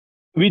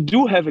 We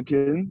do have a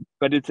kiln,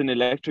 but it's an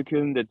electric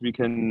kiln that we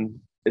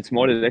can, a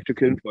small electric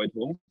kiln for at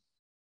home.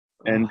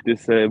 And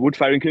this wood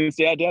firing kilns,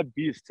 they're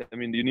beasts. I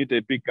mean, you need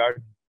a big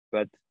garden,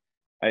 but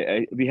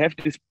we have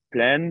this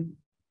plan.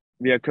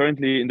 We are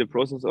currently in the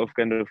process of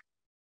kind of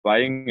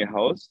buying a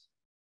house,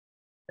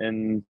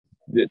 and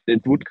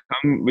it would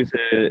come with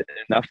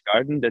enough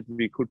garden that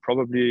we could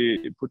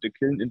probably put a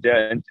kiln in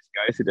there and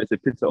disguise it as a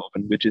pizza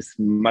oven, which is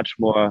much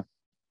more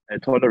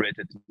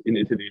tolerated in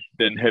Italy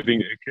than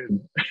having a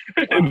kiln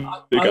in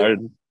the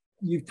garden.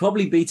 You've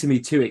probably beaten me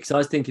to it, because I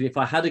was thinking if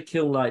I had a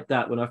kiln like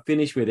that, when I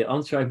finish with it,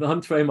 I'm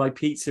throwing my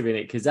pizza in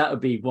it, because that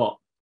would be 1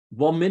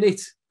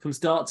 minute from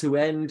start to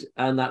end,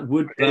 and that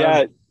would burn.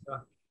 Yeah,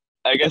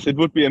 I guess it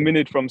would be a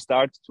minute from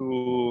start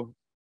to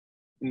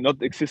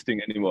not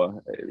existing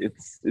anymore.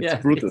 It's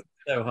brutal. It's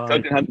so hard.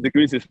 1300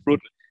 degrees is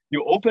brutal.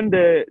 You open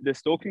the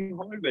stoking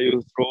hole where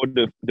you throw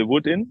the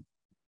wood in,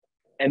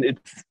 and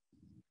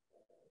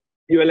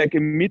you are like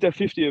 1.50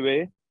 meters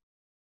away,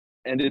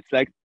 and it's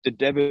like the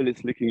devil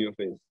is licking your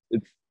face.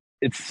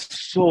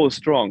 It's so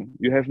strong.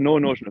 You have no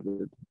notion of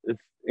it.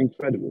 It's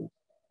incredible.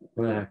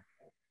 Wow.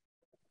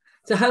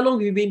 So how long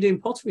have you been doing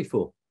pottery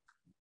for?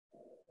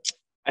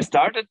 I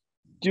started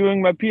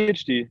during my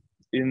PhD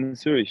in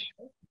Zurich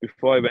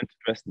before I went to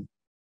Dresden.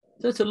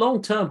 So it's a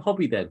long-term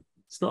hobby then.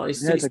 It's not,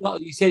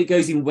 you said it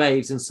goes in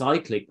waves and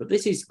cyclic, but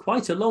this is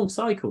quite a long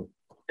cycle.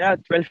 Yeah,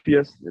 12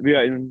 years. We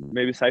are in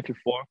maybe cycle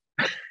 4.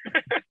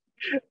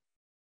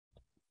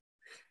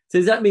 So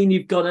does that mean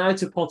you've gone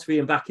out of pottery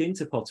and back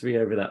into pottery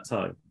over that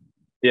time?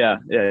 Yeah,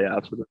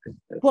 absolutely.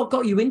 What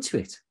got you into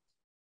it?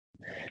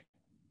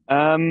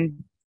 There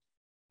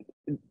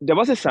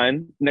was a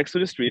sign next to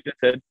the street that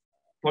said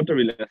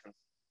pottery lessons.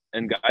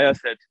 And Gaia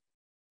said,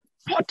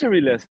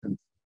 pottery lessons.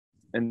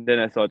 And then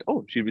I thought,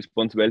 oh, she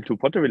responds well to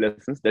pottery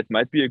lessons. That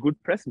might be a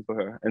good present for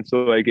her. And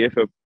so I gave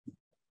her,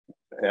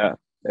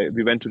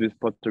 we went to these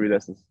pottery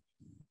lessons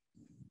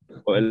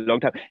for a long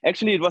time.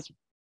 Actually, it was,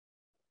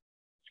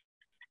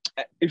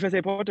 if I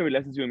say pottery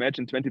lessons, you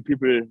imagine 20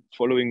 people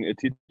following a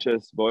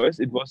teacher's voice.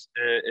 It was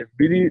a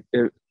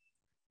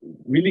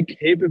really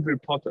capable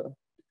potter.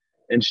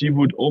 And she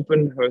would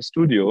open her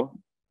studio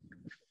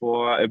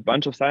for a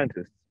bunch of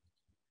scientists.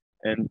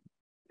 And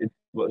it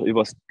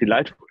was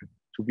delightful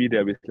to be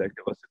there with, like,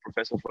 there was a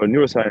professor for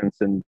neuroscience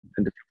and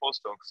a few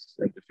postdocs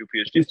and a few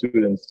PhD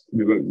students.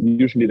 We were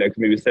usually like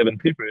maybe 7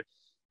 people.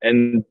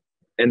 And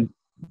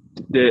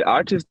the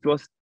artist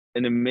was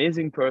an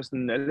amazing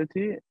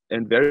personality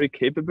and very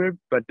capable,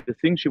 but the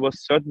thing she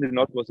was certainly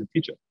not was a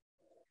teacher.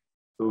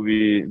 So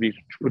we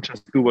would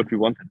just do what we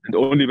wanted. And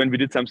only when we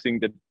did something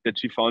that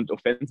she found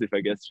offensive,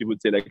 I guess, she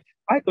would say like,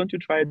 why don't you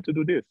try to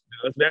do this?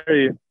 It was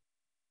very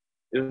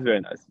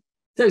nice.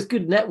 So it's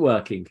good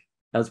networking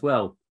as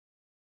well.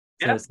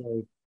 Yeah.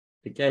 So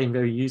again,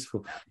 very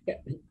useful.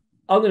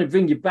 I'm going to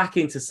bring you back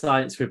into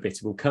science for a bit.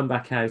 We'll come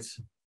back out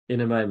in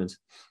a moment.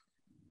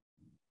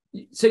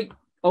 So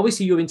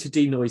obviously you're into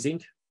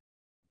denoising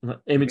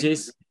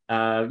images.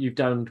 You've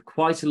done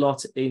quite a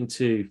lot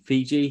into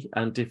Fiji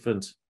and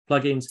different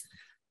plugins.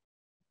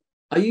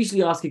 I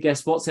usually ask a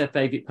guest what's their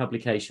favorite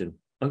publication.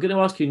 I'm going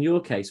to ask you in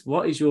your case,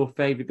 what is your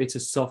favorite bit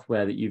of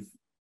software that you've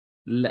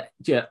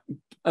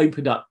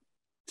opened up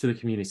to the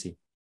community?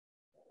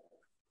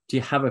 Do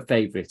you have a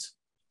favorite?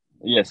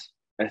 Yes,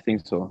 I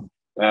think so.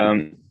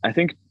 I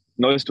think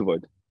Noise to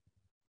Void,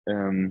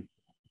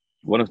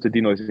 one of the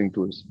denoising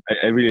tools.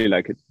 I really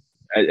like it.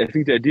 I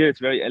think the idea is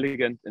very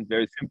elegant and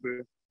very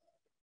simple.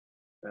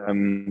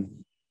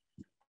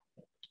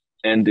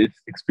 And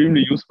it's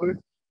extremely useful.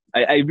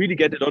 I really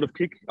get a lot of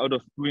kick out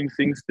of doing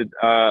things that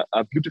are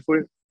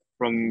beautiful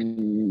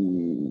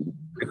from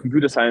a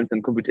computer science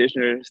and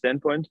computational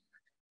standpoint.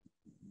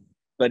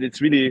 But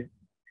it's really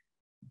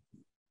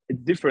a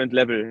different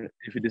level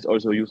if it is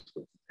also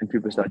useful and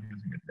people start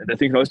using it. And I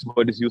think Noise to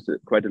Void is used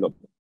quite a lot.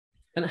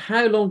 And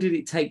how long did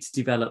it take to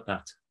develop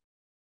that?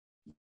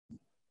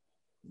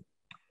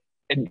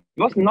 It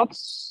was not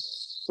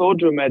so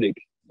dramatic.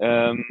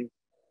 I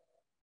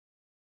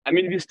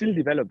mean, we still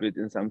develop it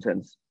in some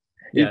sense.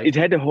 it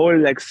had a whole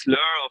like slur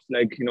of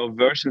like,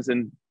 versions,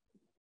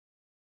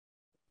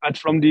 but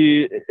from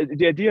the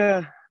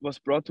idea was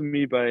brought to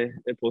me by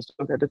a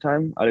postdoc at the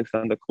time,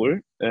 Alexander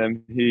Krull.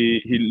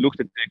 He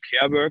looked at the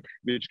care work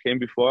which came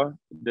before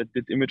that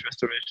did image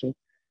restoration,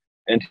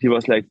 and he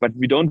was like, but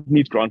we don't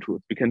need ground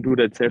truth. We can do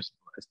that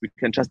self-supervised. We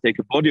can just take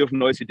a body of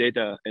noisy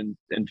data and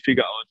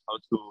figure out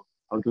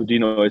how to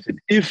denoise it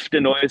if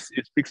the noise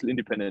is pixel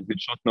independent, with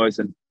shot noise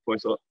and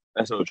voice,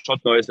 so shot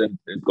noise and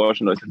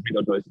Gaussian noise and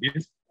peanut noise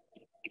is.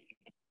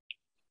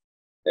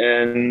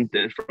 And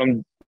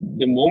from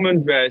the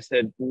moment where I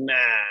said, nah,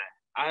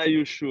 are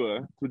you sure,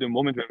 to the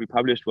moment where we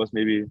published was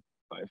maybe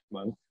 5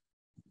 months.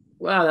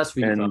 Wow, that's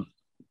really fun.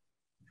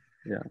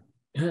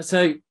 Yeah.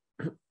 So,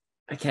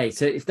 okay,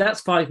 so if that's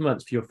 5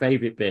 months for your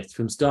favorite bit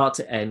from start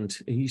to end,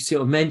 you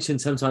sort of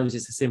mentioned sometimes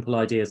it's the simple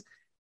ideas.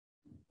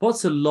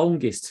 What's the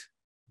longest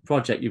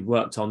project you've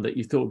worked on that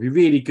you thought would be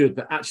really good,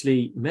 but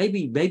actually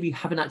maybe you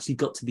haven't actually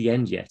got to the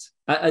end yet,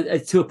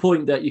 to a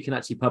point that you can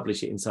actually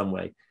publish it in some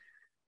way?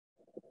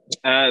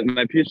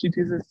 My PhD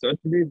thesis,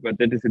 certainly, but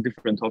that is a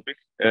different topic.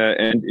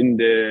 And in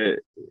the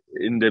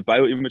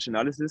bioimage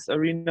analysis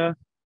arena,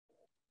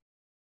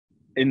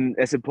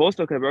 as a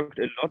postdoc, I worked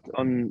a lot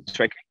on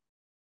tracking,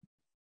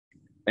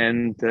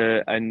 and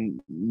I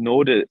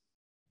know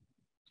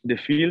the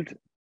field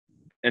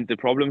and the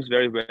problems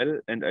very well,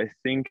 and I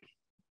think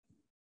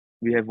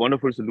we have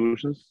wonderful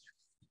solutions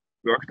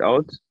worked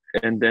out,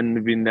 and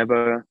then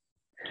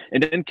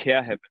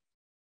care happened.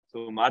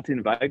 So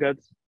Martin Weigert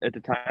at the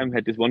time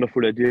had this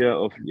wonderful idea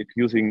of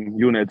using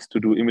units to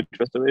do image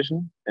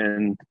restoration,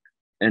 and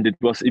it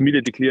was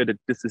immediately clear that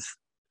this is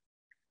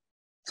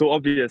so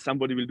obvious,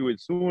 somebody will do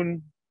it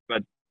soon,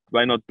 but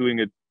why not doing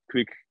it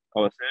quick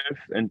ourselves?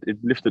 And it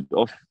lifted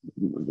off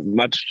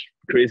much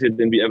crazier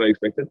than we ever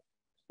expected.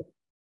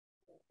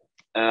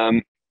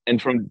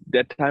 And from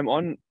that time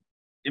on,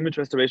 image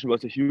restoration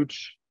was a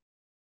huge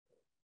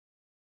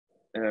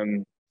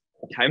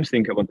time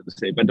sink, I wanted to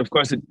say, but of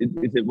course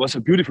it was a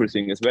beautiful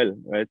thing as well,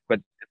 right?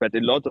 But a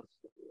lot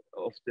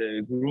of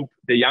the group,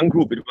 the young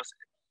group,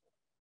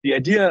 the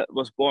idea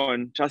was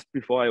born just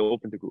before I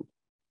opened the group.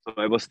 So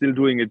I was still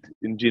doing it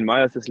in Gene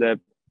Myers' lab,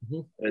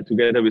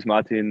 together with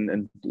Martin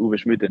and Uwe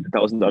Schmidt and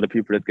 1,000 other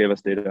people that gave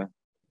us data.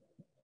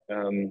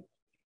 And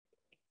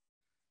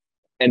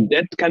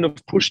that kind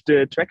of pushed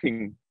the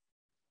tracking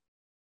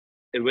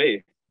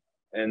away.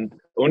 And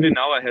only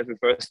now I have a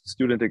first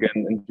student again,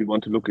 and we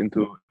want to look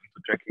into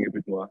tracking a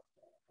bit more.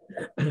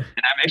 And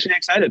I'm actually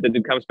excited that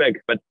it comes back,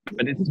 but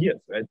it's years,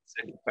 right?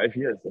 It's 5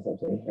 years or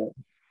something.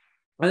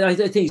 I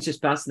think it's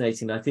just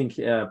fascinating. I think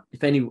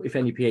if any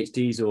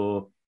PhDs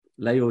or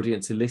lay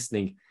audience are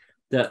listening,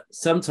 that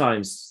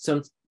sometimes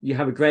you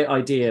have a great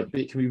idea, but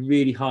it can be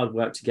really hard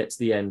work to get to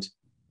the end,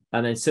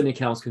 and then something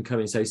else can come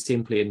in so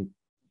simply and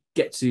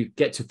get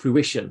to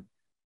fruition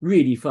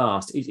really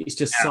fast. It's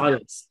just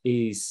science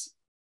is.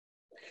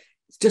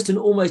 It's just an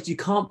almost, you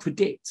can't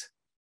predict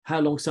how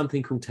long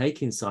something can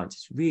take in science.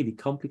 It's really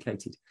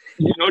complicated.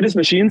 You know these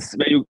machines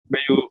where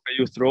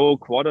you throw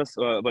quarters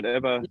or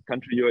whatever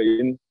country you're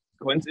in,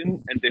 coins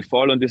in, and they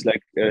fall on this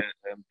like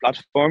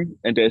platform,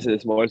 and there's a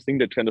small thing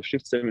that kind of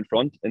shifts them in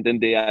front, and then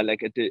they are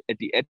like at the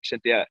edge,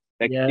 and they are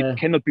like, it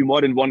cannot be more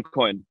than one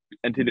coin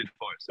until it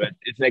falls, right?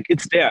 It's like,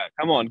 it's there.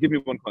 Come on, give me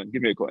one coin,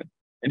 give me a coin.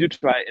 And you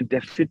try, and they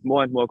fit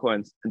more and more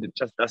coins, and it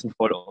just doesn't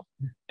fall off.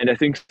 And I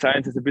think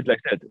science is a bit like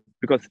that,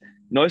 because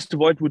noise to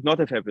void would not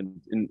have happened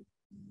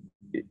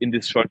in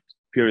this short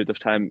period of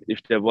time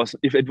if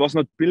it was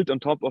not built on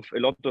top of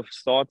a lot of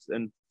thoughts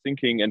and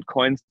thinking and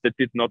coins that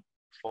did not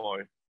fall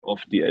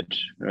off the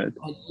edge, right?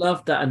 I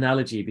love that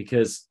analogy,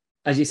 because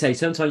as you say,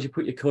 sometimes you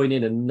put your coin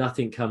in and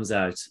nothing comes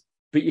out,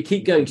 but you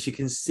keep going because you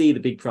can see the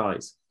big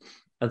prize.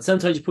 And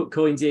sometimes you put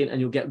coins in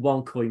and you'll get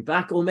one coin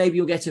back, or maybe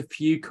you'll get a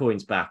few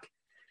coins back.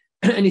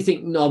 And you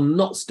think, no, I'm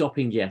not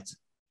stopping yet.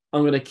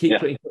 I'm going to keep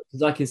putting,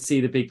 because I can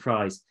see the big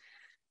prize.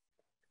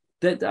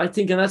 That I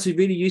think, and that's a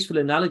really useful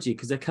analogy,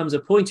 because there comes a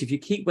point, if you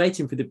keep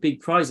waiting for the big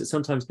prize that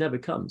sometimes never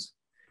comes,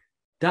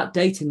 that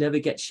data never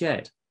gets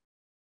shared.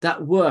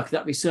 That work,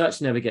 that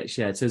research never gets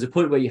shared. So there's a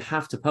point where you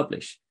have to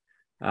publish,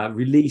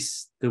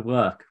 release the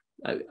work.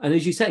 And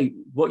as you say,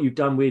 what you've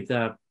done with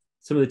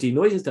some of the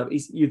denoising stuff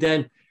is you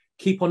then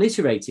keep on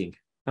iterating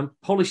and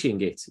polishing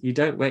it. You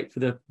don't wait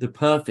for the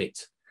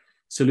perfect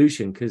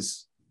solution,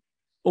 because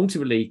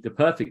ultimately the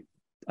perfect,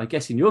 I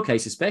guess in your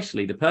case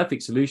especially, the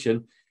perfect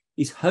solution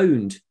is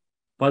honed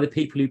by the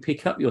people who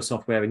pick up your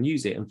software and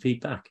use it and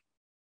feedback.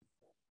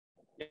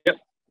 Yep,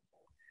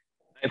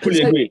 I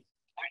fully agree.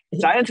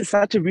 Science is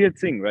such a weird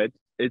thing, right?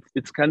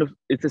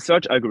 It's a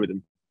search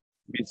algorithm.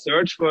 We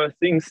search for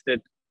things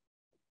that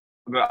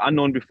were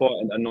unknown before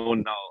and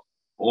unknown now.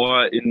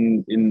 Or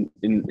in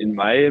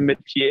my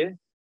métier,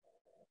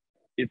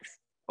 it's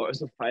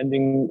also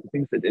finding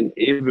things that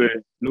enable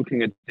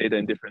looking at data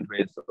in different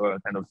ways, or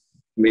kind of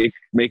make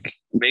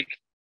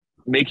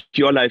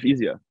your life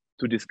easier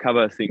to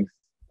discover things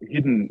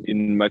hidden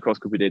in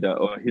microscopy data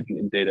or hidden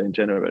in data in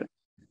general.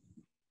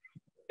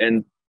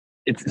 And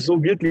it's so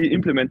weirdly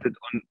implemented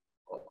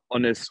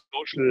on a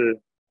social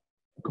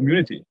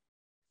community.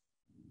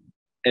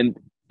 And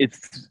it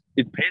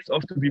pays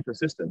off to be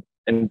persistent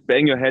and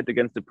bang your head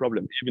against the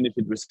problem, even if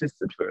it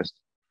resists at first.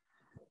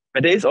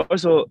 But there is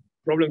also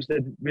problems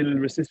that will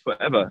resist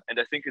forever. And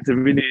I think it's a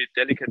really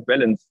delicate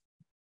balance.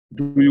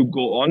 Do you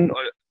go on,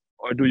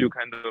 or do you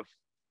kind of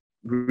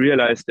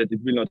realize that it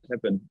will not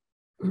happen?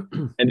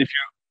 And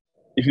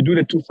if you do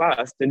that too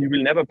fast, then you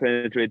will never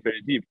penetrate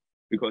very deep,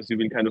 because you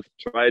will kind of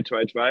try,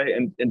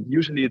 and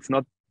usually it's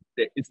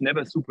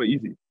never super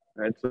easy,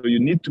 right? So you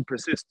need to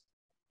persist.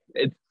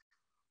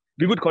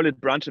 We would call it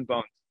branch and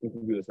bound in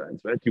computer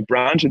science, right? You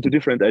branch into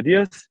different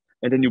ideas,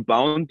 and then you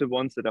bound the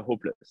ones that are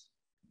hopeless.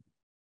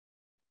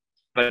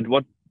 But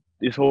what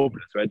is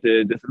hopeless, right?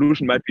 The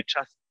solution might be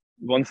just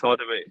one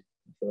thought away.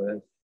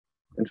 So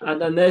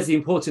and then there's the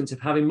importance of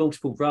having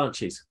multiple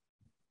branches,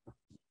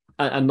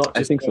 and not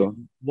just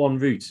one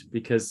route,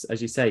 because,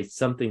 as you say,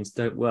 some things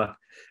don't work.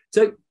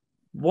 So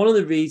one of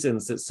the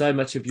reasons that so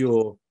much of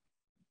your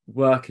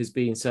work has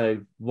been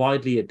so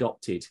widely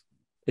adopted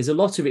is a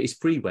lot of it is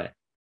freeware.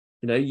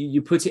 You know,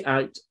 you put it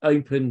out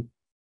open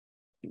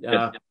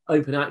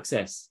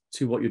access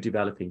to what you're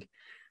developing.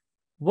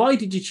 Why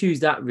did you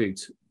choose that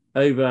route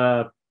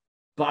over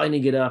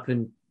binding it up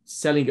and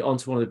selling it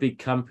onto one of the big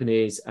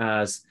companies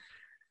as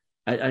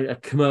a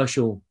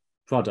commercial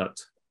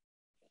product?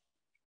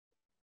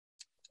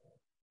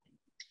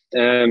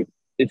 That's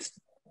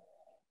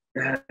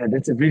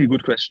a really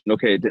good question.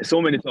 Okay, there's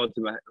so many thoughts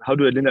in my head. How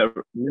do I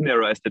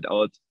linearize that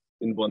out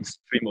in one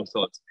stream of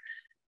thoughts?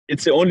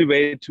 It's the only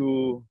way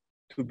to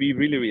be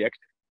really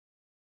reactive.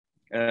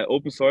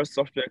 Open source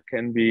software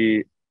can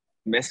be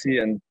messy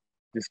and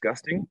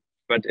disgusting,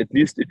 but at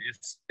least it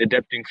is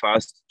adapting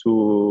fast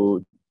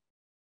to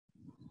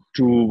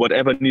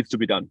whatever needs to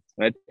be done,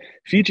 right?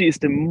 Fiji is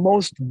the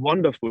most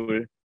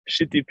wonderful,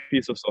 shitty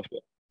piece of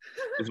software,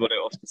 is what I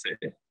often say.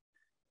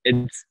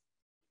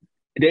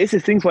 There is a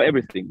thing for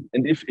everything.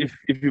 And if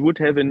you would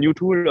have a new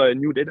tool or a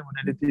new data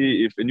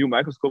modality, if a new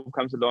microscope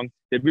comes along,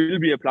 there will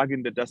be a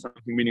plugin that does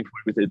something meaningful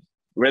with it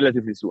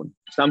relatively soon.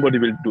 Somebody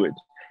will do it.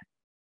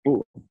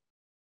 Oh.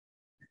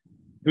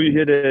 Do you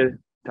hear the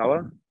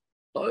tower?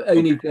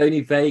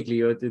 Only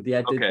vaguely. Or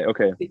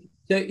Okay.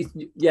 So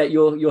yeah,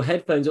 your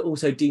headphones are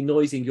also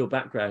denoising your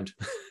background.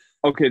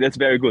 Okay, that's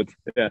very good.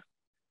 Yeah.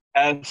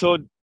 So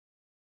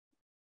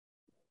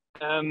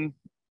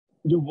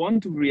you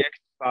want to react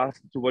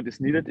fast to what is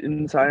needed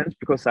in science,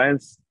 because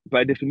science,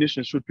 by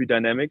definition, should be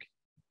dynamic.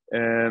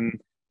 And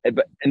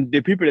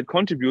the people that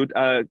contribute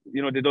are,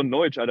 they don't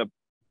know each other.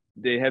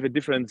 They have a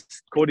different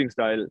coding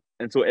style,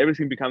 and so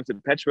everything becomes a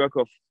patchwork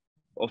of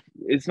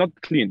it's not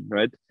clean,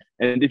 right?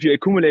 And if you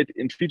accumulate,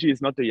 in Fiji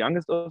is not the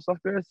youngest of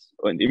softwares,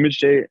 or in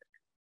ImageJ,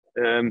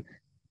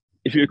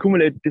 if you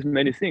accumulate this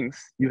many things,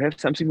 you have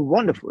something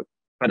wonderful,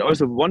 but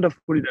also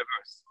wonderfully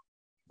diverse.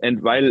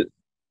 And while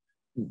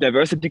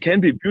diversity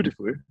can be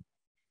beautiful,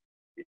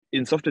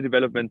 in software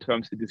development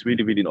terms, it is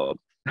really, really not.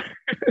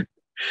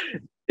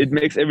 It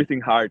makes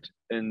everything hard.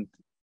 And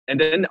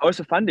then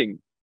also funding.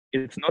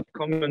 It's not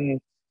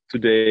common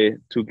today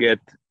to get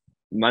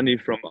money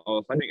from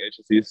our funding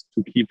agencies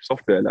to keep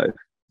software alive.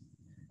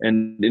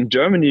 And in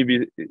Germany,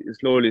 we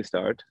slowly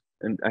start.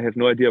 And I have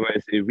no idea why I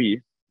say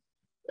we.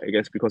 I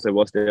guess because I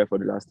was there for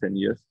the last 10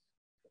 years.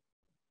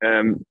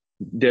 The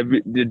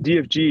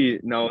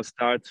DFG now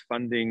starts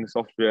funding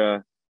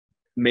software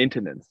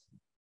maintenance.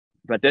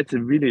 But that's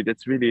really,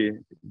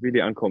 really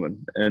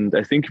uncommon. And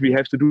I think we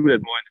have to do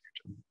that more in the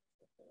future.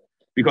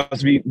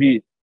 Because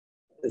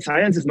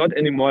science is not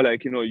anymore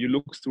like, you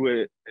look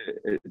through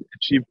a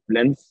cheap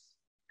lens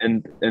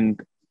and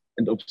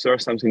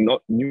observe something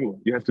not new.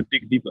 You have to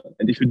dig deeper.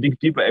 And if you dig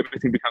deeper,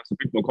 everything becomes a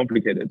bit more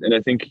complicated. And I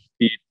think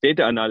the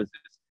data analysis,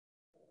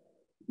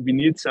 we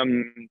need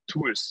some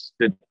tools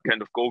that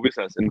kind of go with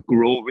us and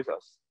grow with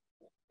us.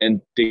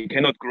 And they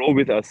cannot grow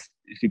with us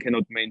if you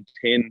cannot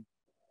maintain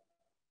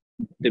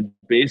the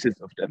basis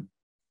of them.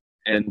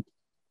 And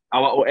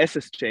our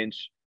OSs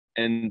change,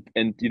 and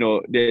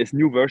there's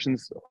new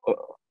versions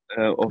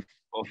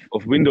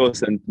of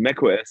Windows and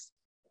Mac OS,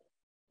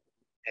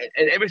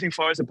 and everything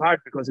falls apart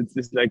because it's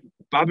this like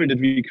bubble that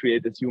we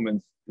create as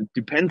humans. It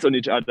depends on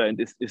each other and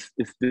is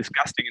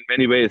disgusting in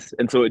many ways.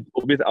 And so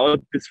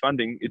without this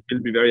funding, it will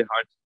be very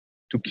hard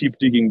to keep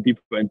digging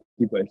deeper and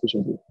deeper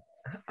efficiently.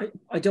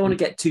 I don't want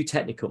to get too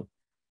technical,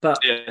 but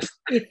yes.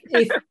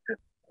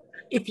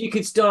 if you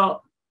could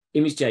start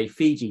ImageJ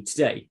Fiji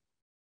today,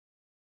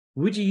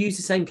 would you use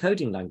the same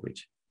coding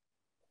language?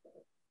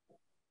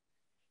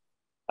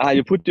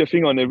 You put your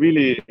finger on a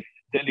really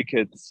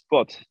delicate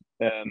spot.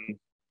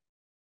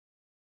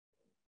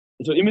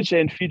 So ImageJ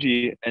and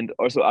Fiji and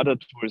also other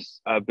tools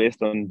are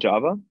based on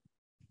Java,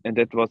 and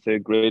that was a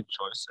great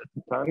choice at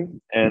the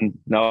time. And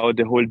now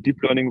the whole deep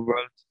learning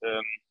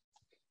world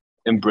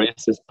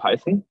embraces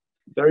Python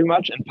very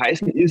much, and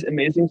Python is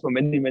amazing for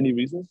many, many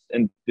reasons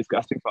and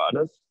disgusting for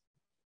others.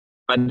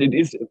 But it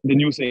is the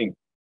new thing,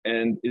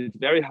 and it's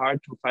very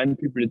hard to find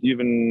people that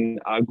even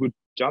are good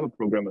Java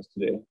programmers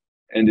today.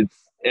 And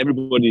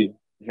everybody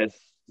has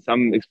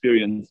some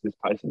experience with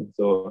Python.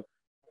 So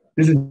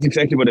this is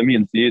exactly what I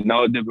mean. See,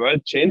 now the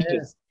world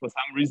changes for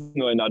some reason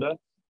or another,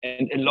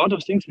 and a lot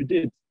of things we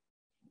did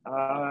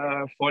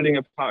are falling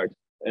apart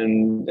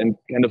and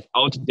kind of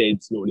out of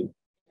date slowly.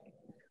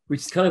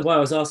 Which is kind of why I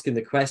was asking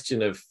the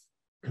question of,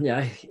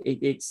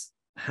 it's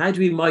how do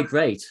we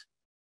migrate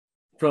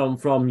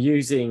from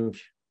using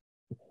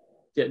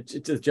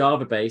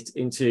Java based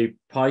into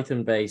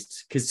Python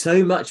based? Because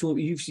so much,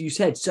 you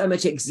said, so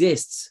much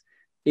exists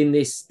in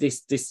this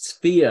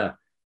sphere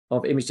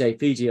of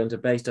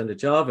ImageJ based under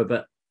Java,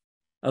 but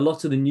a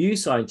lot of the new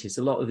scientists,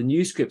 a lot of the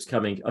new scripts are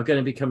going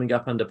to be coming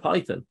up under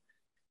Python,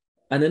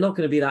 and they're not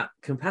going to be that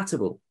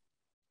compatible.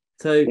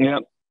 So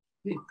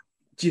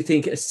do you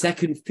think a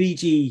second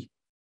BGP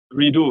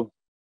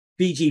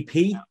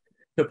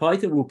for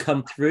Python will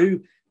come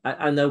through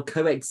and they'll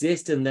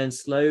coexist and then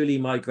slowly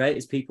migrate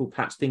as people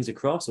patch things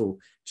across or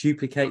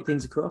duplicate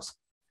things across?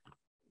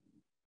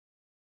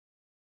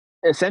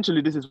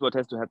 Essentially, this is what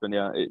has to happen.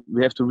 Yeah,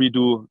 we have to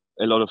redo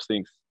a lot of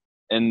things.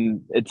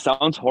 And it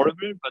sounds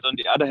horrible, but on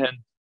the other hand,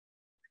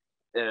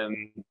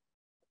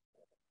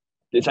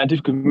 the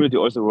scientific community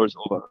also rolls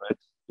over, right?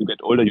 You get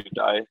older, you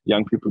die,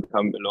 young people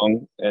come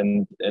along,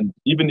 and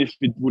even if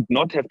it would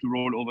not have to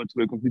roll over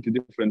to a completely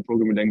different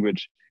programming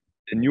language,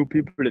 the new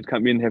people that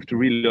come in have to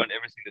relearn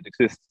everything that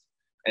exists.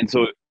 And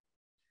so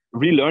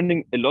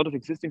relearning a lot of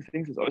existing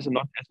things is also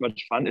not as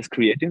much fun as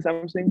creating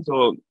something.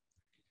 So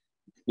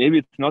maybe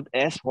it's not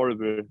as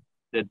horrible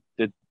that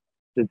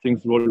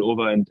things roll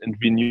over and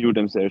renew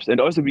themselves. And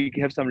also we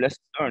have some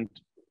lessons learned.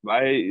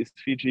 Why is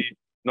Fiji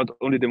not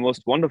only the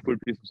most wonderful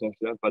piece of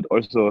software, but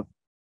also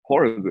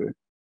horrible?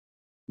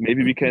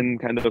 Maybe we can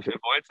kind of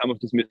avoid some of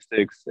these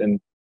mistakes,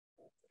 and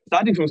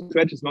starting from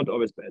scratch is not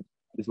always bad,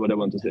 is what I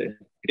want to say.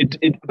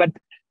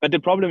 But the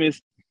problem is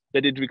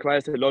that it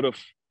requires a lot of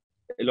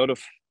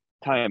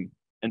time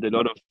and a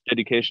lot of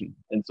dedication.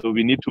 And so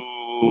we need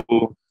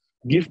to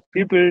give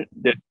people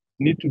that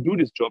need to do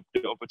this job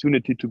the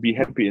opportunity to be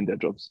happy in their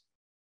jobs.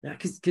 Yeah,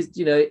 because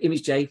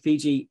ImageJ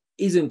Fiji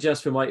isn't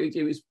just for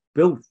it was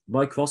built.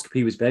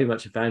 Microscopy was very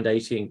much a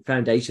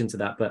foundation to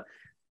that, but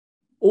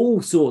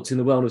all sorts in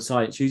the world of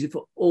science use it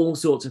for all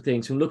sorts of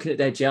things, from looking at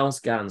their gel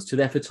scans to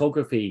their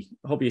photography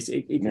hobbies.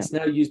 It's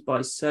now used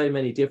by so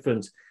many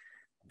different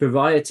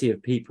variety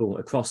of people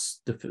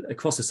across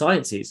the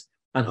sciences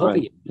and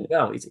hobby as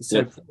well. It's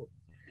so cool.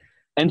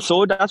 And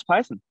so does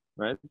Python,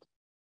 right?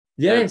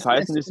 Yes,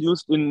 Python is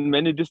used in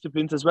many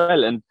disciplines as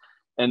well, and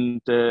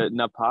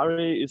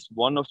Napari is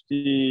one of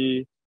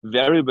the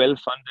very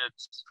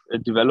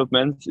well-funded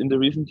developments in the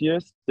recent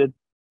years that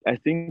I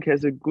think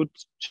has a good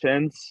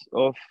chance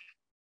of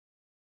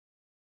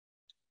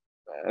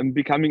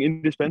becoming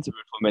indispensable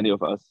for many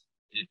of us.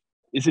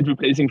 Is it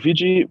replacing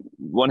Fiji?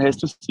 One has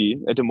to see.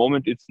 At the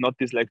moment, it's not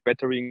this like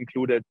battery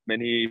included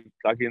many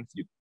plugins.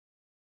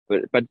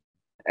 But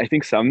I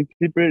think some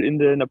people in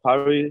the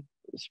Napari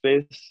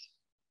space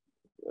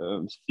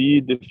see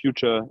the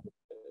future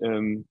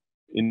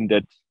in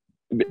that,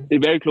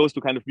 very close to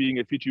kind of being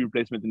a Fiji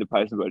replacement in the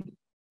Python world.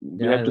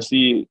 We have to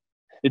see.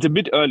 It's a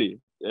bit early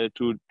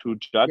to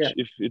judge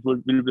if it will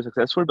be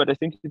successful, but I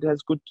think it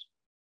has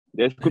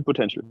there's good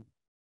potential.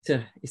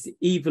 It's the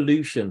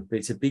evolution, but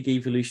it's a big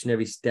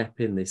evolutionary step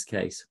in this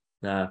case,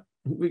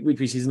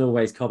 which isn't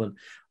always common.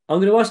 I'm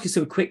going to ask you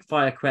some quick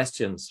fire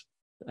questions.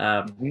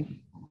 So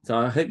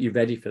I hope you're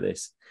ready for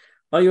this.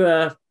 Are you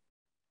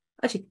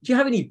actually, do you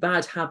have any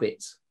bad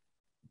habits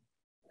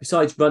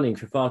besides running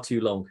for far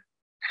too long?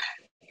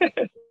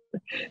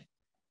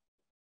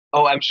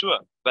 Oh, I'm sure,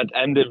 but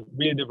I'm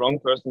really the wrong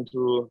person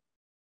to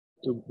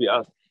be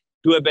asked.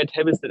 Do I bad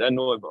habits that I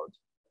know about?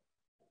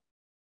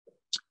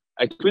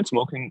 I quit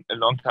smoking a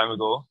long time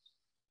ago.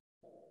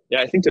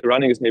 Yeah, I think the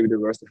running is maybe the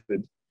worst of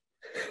it.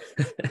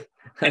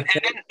 And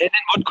then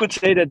one could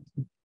say that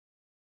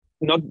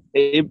not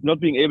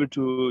being able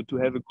to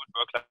have a good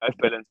work-life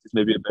balance is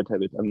maybe a bad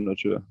habit. I'm not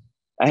sure.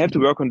 I have to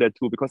work on that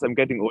too, because I'm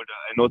getting older.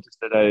 I noticed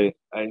that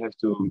I have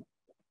to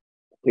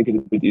take it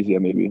a bit easier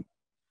maybe.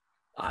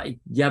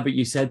 But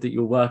you said that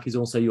your work is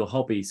also your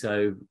hobby,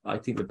 so I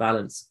think the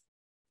balance.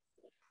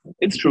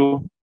 It's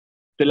true.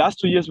 The last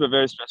 2 years were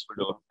very stressful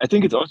though. I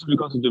think it's also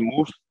because of the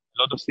move.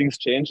 A lot of things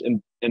change,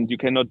 and you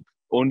cannot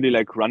only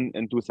like run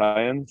and do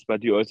science,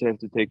 but you also have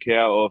to take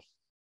care of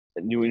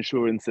new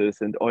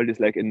insurances and all these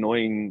like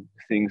annoying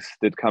things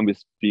that come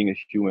with being a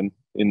human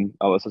in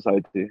our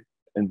society.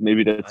 And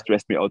maybe that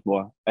stressed me out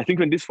more. I think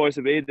when this falls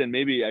away, then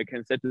maybe I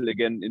can settle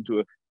again into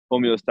a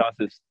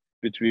homeostasis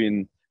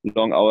between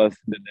long hours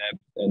in the lab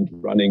and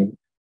running.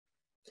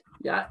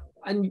 Yeah.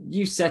 And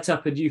you set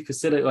up a new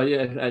facility,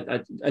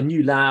 a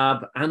new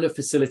lab and a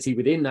facility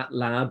within that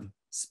lab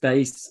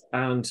space,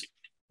 and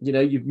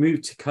you've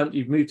moved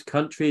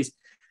countries,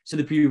 so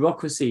the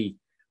bureaucracy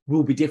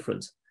will be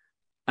different,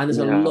 and there's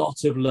a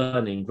lot of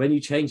learning when you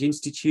change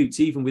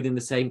institutes, even within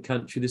the same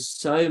country. There's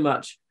so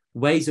much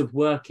ways of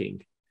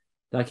working.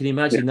 I can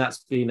imagine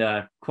that's been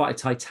quite a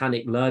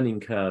titanic learning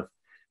curve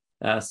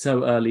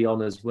so early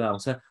on as well.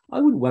 So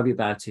I wouldn't worry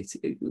about it.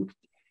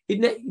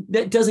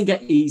 It doesn't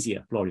get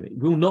easier, Florian. It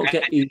will not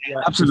get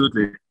easier.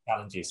 Absolutely.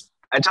 Challenges.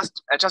 I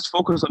just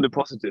focus on the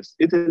positives.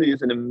 Italy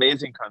is an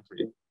amazing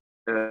country.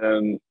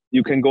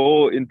 You can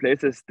go in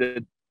places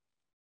that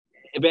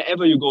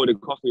wherever you go, the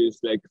coffee is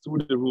like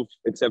through the roof,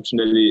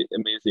 exceptionally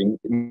amazing.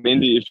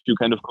 Mainly if you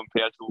kind of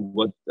compare to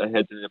what I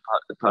had in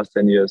the past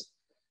 10 years.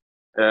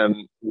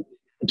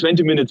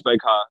 20 minutes by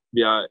car,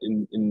 we are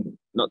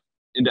not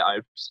in the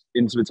Alps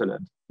in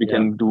Switzerland. We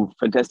can do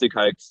fantastic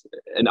hikes.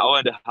 An hour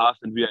and a half,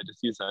 and we are at the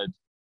seaside.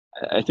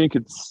 I think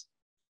it's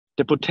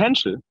the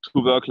potential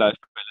to work-life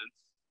balance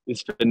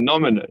is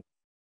phenomenal.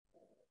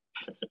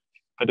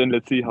 But then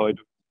let's see how I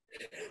do.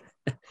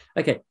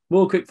 Okay,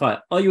 more quick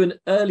fire. Are you an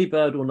early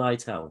bird or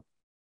night owl?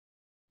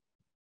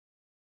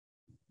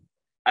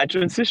 I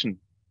transition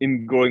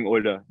in growing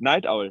older.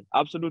 Night owl,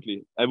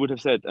 absolutely. I would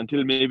have said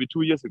until maybe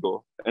 2 years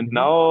ago. And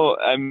now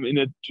I'm in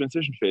a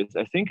transition phase.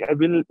 I think I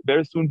will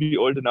very soon be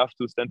old enough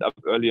to stand up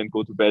early and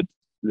go to bed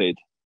late.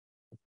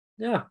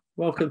 Yeah,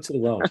 welcome to the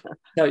world.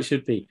 How it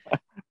should be.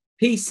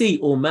 PC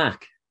or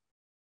Mac?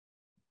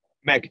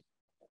 Mac.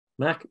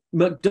 Mac.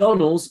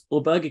 McDonald's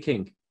or Burger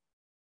King?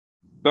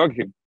 Burger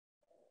King.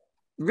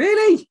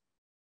 Really?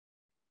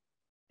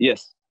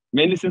 Yes.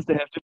 Mainly since they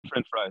have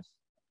different fries.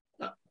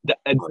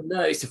 Oh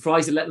no, it's the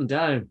fries that let them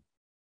down.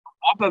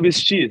 Whopper with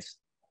cheese.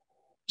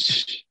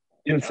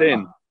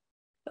 Insane.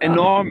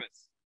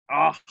 Enormous.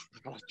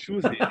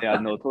 Juicy. Yeah,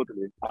 no,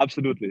 totally.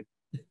 Absolutely.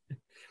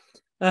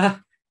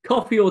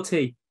 Coffee or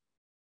tea?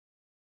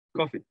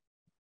 Coffee.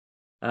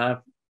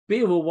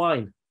 Beer or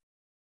wine?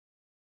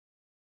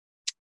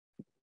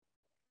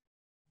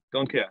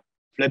 Don't care.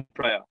 Flat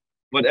prior.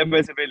 Whatever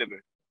is available.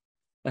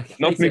 Okay,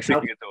 Not so mixing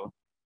it though.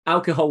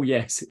 Alcohol,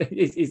 yes.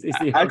 is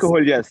the Alcohol,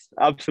 answer. yes.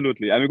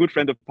 Absolutely. I'm a good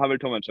friend of Pavel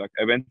Tomaszak.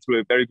 I went through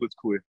a very good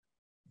school.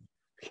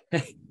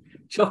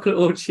 Chocolate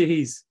or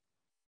cheese?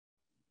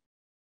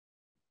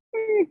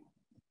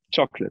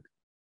 Chocolate.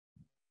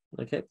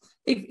 Okay.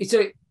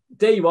 So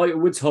there you are at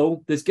Woods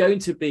Hole. There's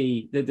bound to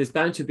be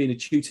a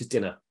tutor's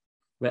dinner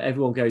where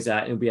everyone goes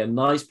out and it'll be a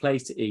nice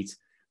place to eat.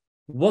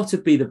 What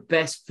would be the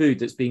best food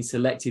that's been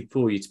selected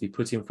for you to be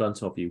put in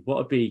front of you? What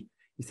would be,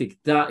 you think,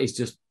 that is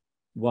just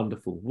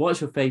wonderful? What's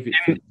your favourite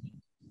food?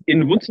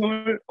 In Woods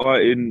Hole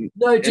or in...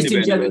 No, just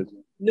in general. World?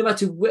 No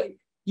matter where,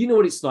 you know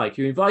what it's like.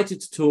 You're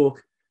invited to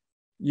talk,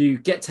 you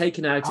get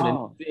taken out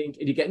and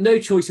you get no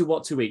choice of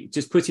what to eat,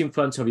 just put in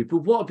front of you. But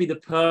what would be the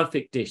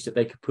perfect dish that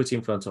they could put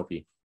in front of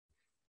you?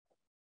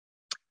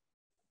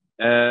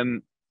 A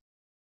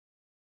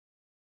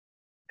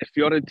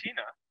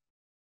Fiorentina.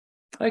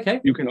 Okay.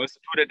 You can also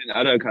do that in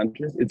other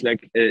countries. It's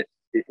like a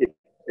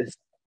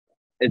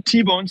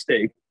T-bone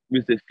steak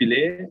with the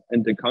filet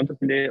and the counter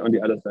filet on the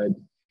other side.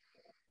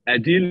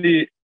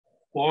 Ideally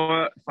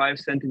 4-5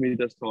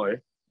 centimeters tall,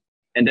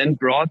 and then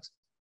brought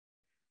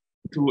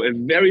to a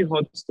very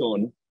hot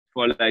stone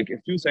for like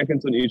a few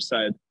seconds on each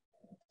side,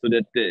 so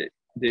that the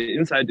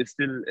inside is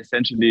still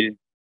essentially,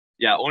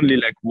 only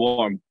like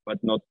warm,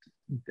 but not.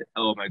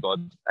 Oh my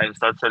God, I'll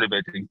start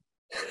celebrating.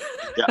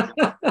 Yeah,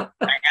 I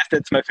guess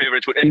that's my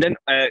favorite food. And then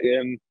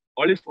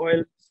olive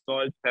oil,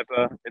 salt,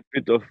 pepper, a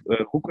bit of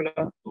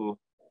rucola. So,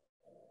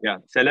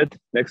 salad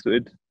next to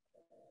it.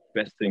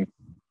 Best thing.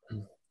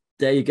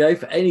 There you go.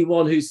 For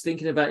anyone who's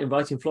thinking about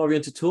inviting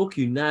Florian to talk,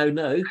 you now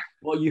know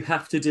what you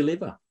have to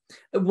deliver.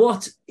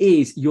 What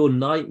is your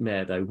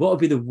nightmare, though? What would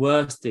be the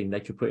worst thing they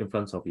could put in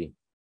front of you?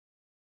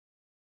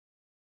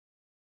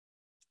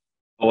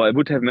 Oh, I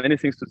would have many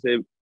things to say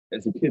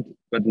as a kid,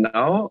 but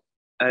now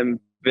I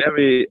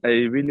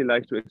really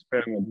like to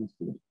experiment with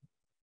food.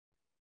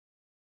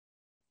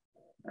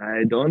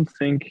 I don't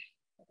think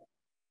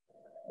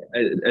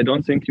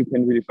you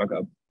can really fuck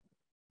up.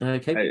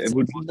 Okay, I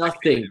would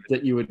nothing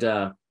that you would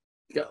go,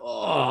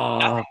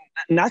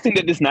 nothing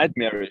that is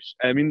nightmarish.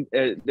 I mean,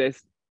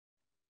 there's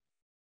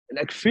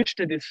like fish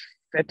that is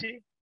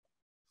fatty,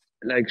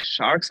 like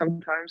shark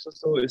sometimes or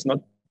so. It's not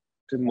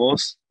the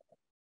most,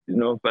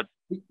 but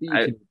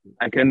I think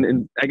I can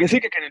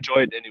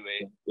enjoy it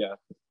anyway. Yeah.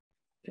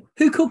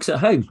 Who cooks at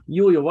home?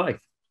 You or your wife?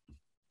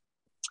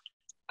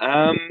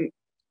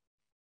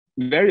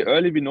 Very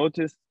early we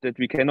noticed that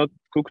we cannot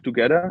cook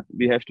together.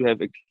 We have to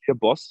have a clear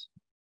boss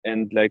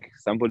and like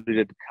somebody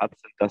that cuts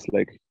and does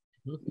like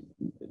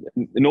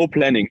no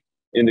planning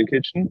in the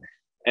kitchen.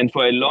 And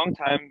for a long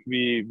time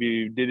we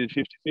did it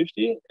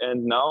 50-50,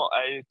 and now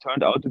I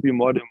turned out to be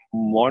more the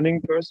morning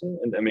person,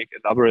 and I make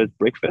elaborate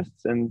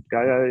breakfasts, and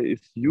Gaia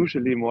is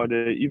usually more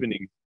the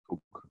evening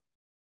cook.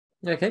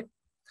 Okay.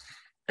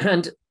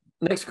 And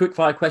next quick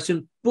fire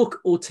question, book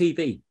or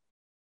TV?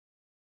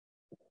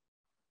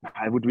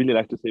 I would really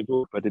like to say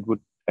book, but it would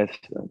be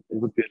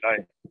a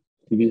lie.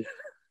 TV.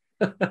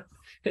 So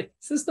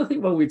there's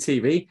nothing wrong with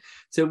TV.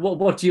 So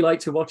what do you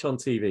like to watch on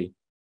TV?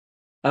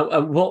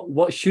 And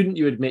what shouldn't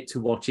you admit to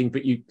watching,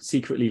 but you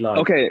secretly like?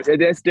 Okay,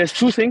 there's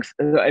two things.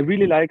 I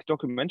really like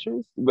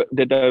documentaries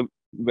that are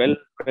well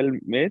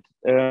made.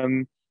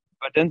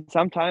 But then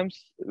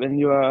sometimes when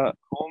you are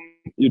home,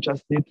 you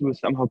just need to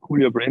somehow cool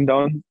your brain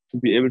down to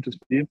be able to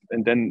sleep,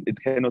 and then it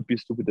cannot be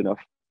stupid enough.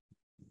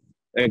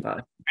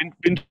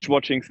 Binge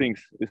watching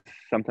things is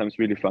sometimes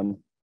really fun.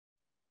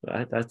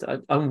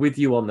 I'm with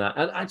you on that.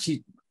 And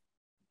actually,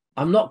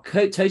 I'm not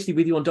totally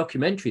with you on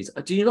documentaries.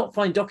 Do you not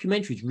find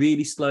documentaries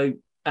really slow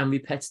and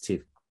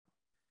repetitive?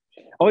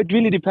 Oh, it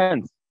really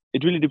depends.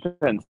 It really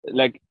depends.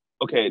 Like,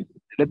 okay,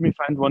 let me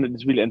find one that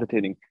is really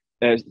entertaining.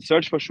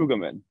 Search for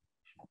Sugarman.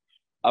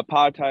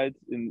 Apartheid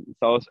in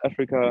South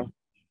Africa.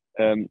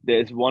 There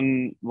is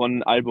one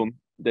album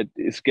that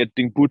is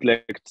getting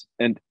bootlegged,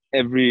 and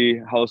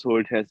every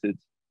household has it,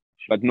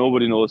 but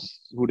nobody knows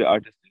who the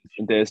artist is,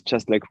 and there's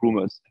just like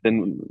rumors.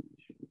 Then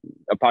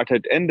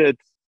apartheid ended.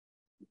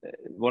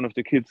 One of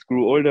the kids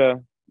grew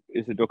older,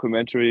 is a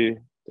documentary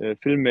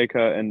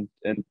filmmaker,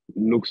 and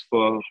looks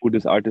for who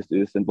this artist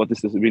is and what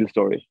is this real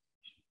story.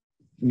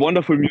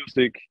 Wonderful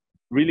music,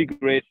 really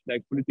great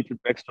like political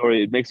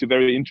backstory. It makes you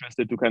very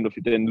interested to kind of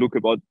then look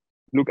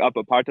up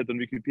apartheid on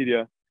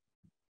Wikipedia.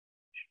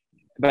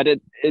 But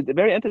it's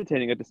very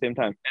entertaining at the same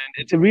time, and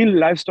it's a real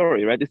life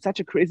story, right? It's such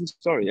a crazy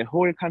story. A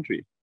whole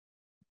country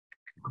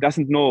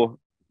doesn't know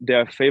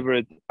their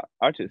favorite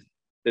artist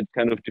that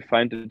kind of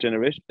defined the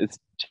generation. It's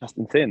just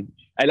insane.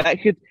 I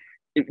like it.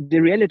 The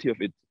reality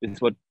of it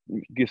is what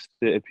gives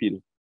the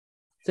appeal.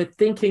 So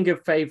thinking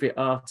of favorite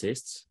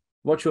artists,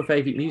 what's your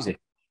favorite music?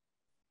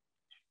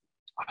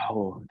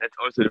 Oh, that's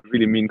also a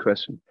really mean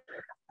question.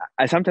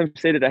 I sometimes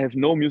say that I have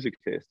no music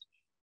taste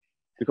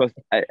because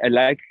I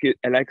like it.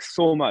 I like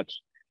so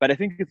much, but I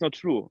think it's not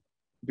true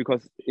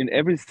because in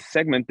every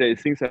segment there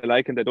is things I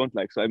like and I don't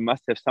like. So I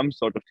must have some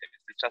sort of taste.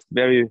 It's just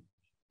very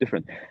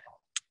different.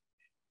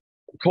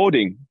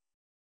 Coding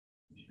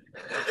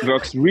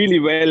works really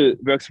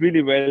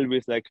well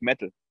with like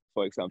metal,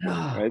 for example,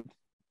 right?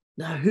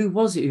 Now, who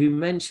was it who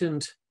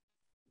mentioned?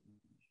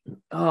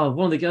 Oh,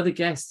 one of the other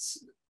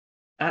guests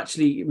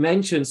actually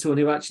mentioned someone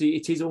who actually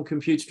it is on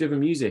computer-driven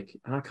music,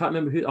 and I can't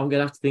remember who. I'm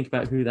going to have to think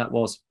about who that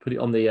was. Put it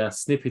on the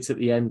snippet at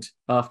the end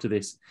after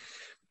this.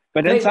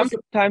 But then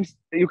sometimes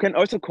you can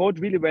also code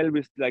really well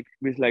with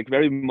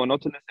very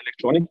monotonous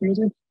electronic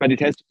music, but it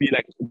has to be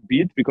like a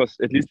beat, because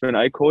at least when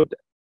I code,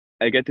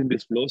 I get in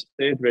this flow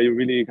state where you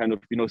really kind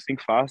of,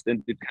 think fast,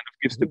 and it kind of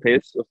gives the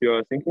pace of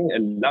your thinking,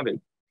 and love it.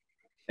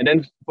 And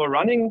then for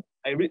running,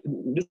 I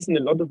listen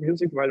a lot of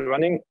music while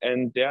running,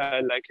 and there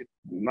I like it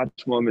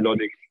much more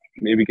melodic,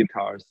 maybe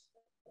guitars.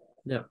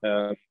 Yeah.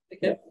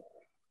 Yeah.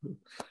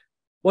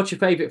 What's your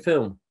favorite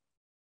film?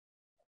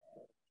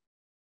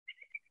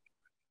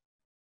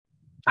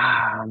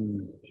 I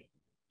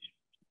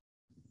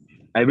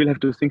will have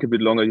to think a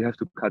bit longer. You have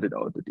to cut it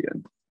out at the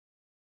end.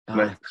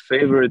 My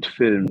favorite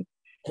film.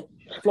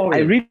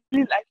 Florian.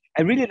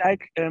 I really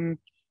like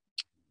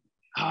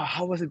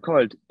how was it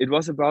called? It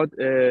was about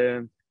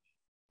a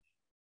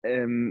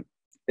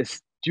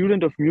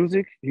student of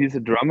music. He's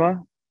a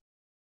drummer,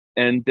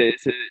 and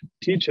there's a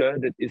teacher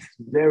that is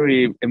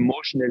very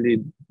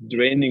emotionally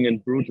draining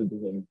and brutal to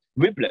him.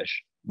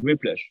 Whiplash.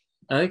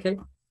 Okay.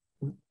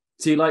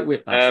 So you like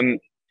Whiplash?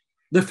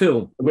 The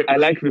film. I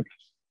like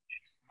Whiplash.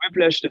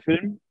 Whiplash, the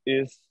film,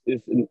 is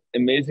an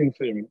amazing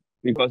film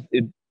because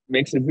it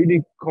makes a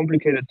really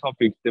complicated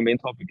topic the main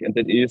topic, and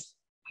that is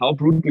how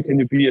brutal can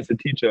you be as a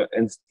teacher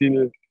and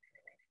still.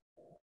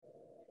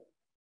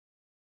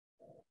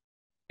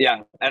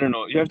 Yeah, I don't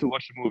know. You have to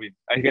watch the movie.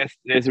 I guess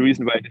there's a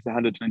reason why it is a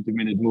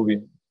 120-minute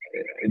movie.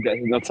 It does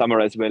not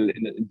summarize well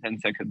in 10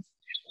 seconds,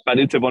 but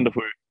it's a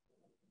wonderful.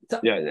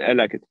 Yeah, I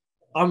like it.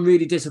 I'm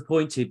really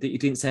disappointed that you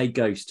didn't say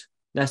Ghost.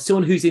 Now,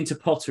 someone who's into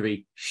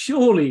pottery,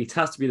 surely it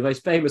has to be the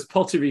most famous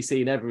pottery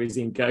scene ever is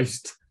in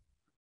Ghost.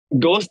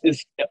 Ghost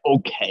is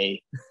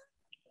okay,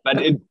 but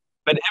every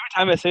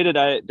time I say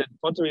that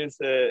pottery is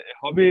a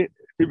hobby,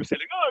 people say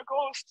like, "Oh,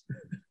 Ghost."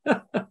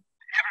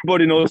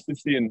 Everybody knows the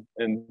scene,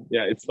 and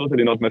yeah, it's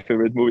totally not my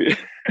favorite movie.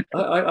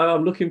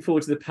 I'm looking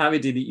forward to the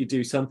parody that you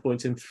do some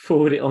point and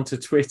forward it onto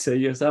Twitter.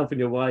 Yourself and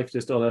your wife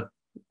just on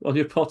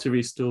your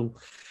pottery stool.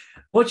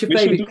 What's your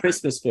favorite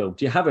Christmas film?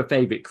 Do you have a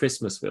favorite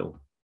Christmas film?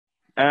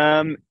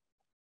 It's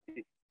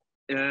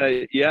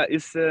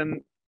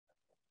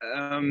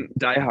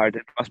Die Hard.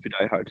 It must be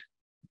Die Hard.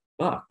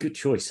 Ah, good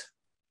choice.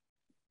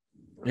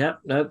 Yeah,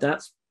 no,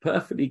 that's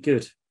perfectly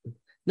good.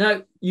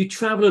 Now, you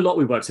travel a lot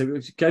with work. So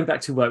going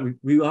back to work,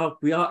 we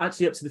are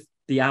actually up to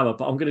the hour,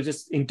 but I'm going to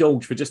just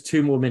indulge for just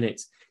 2 more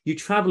minutes. You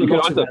travel a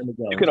lot around the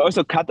world. You can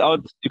also cut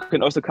out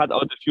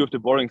a few of the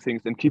boring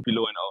things and keep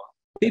below an hour.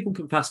 People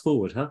can fast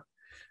forward, huh?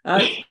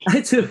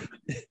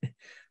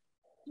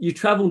 You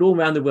traveled all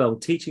around the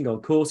world teaching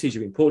on courses.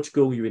 You're in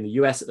Portugal, you're in the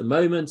US at the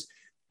moment.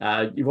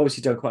 You've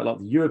obviously done quite a lot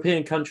of the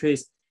European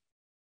countries.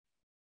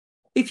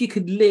 If you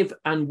could live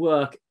and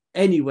work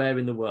anywhere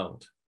in the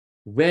world,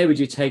 where would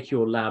you take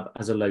your lab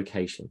as a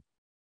location?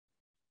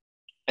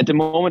 At the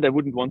moment, I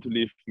wouldn't want to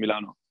leave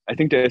Milano. I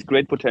think there is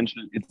great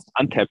potential. It's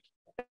untapped,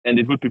 and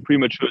it would be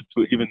premature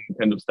to even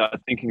kind of start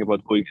thinking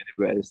about going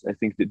anywhere else. I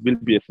think it will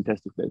be a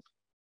fantastic place.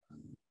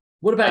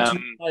 What about you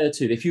retire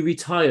to? If you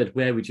retired,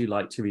 where would you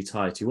like to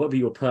retire to? What would be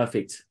your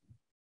perfect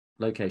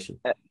location?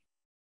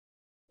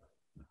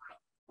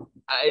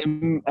 I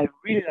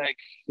really like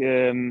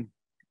the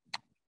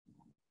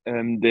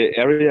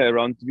area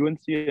around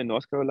UNC in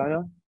North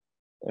Carolina,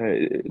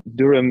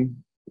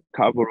 Durham,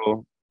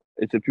 Carborough.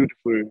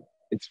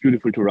 It's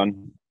beautiful to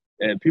run.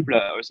 People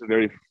are also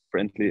very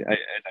friendly. I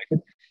like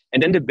it.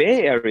 And then the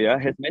Bay Area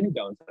has many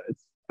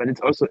downsides, but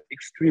it's also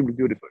extremely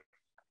beautiful.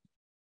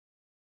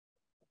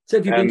 So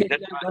have you been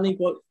getting out running?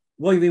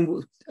 Where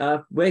you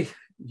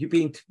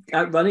been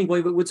out running? Where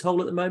you at Woods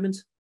Hole at the moment?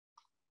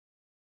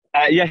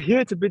 Here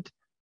it's a bit.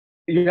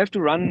 You have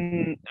to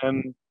run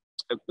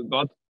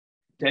about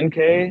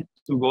 10K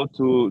to go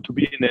to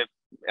be in an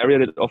area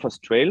that offers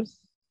trails.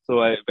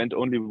 So I went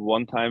only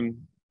one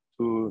time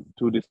to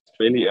this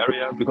traily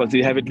area because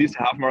you have at least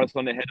half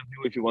marathon ahead of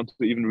you if you want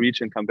to even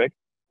reach and come back.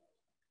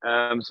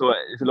 So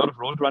it's a lot of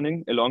road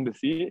running along the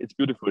sea. It's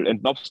beautiful.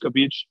 And Nobska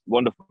Beach,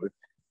 wonderful.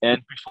 And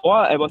before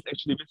I was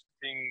actually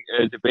visiting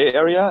the Bay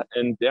Area,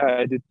 and there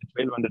I did the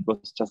trail run that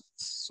was just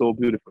so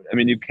beautiful. I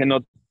mean, you can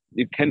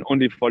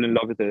only fall in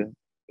love with the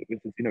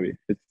scenery.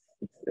 It's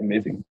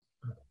amazing.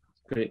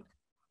 Great.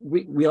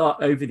 We are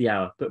over the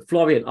hour, but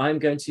Florian, I'm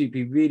going to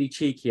be really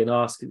cheeky and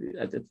ask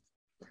the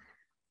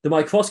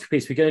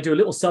microscopists. We're going to do a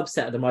little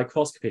subset of the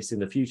microscopists in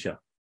the future,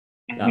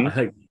 I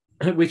hope,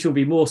 which will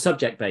be more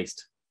subject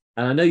based.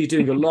 And I know you're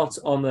doing a lot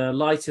on the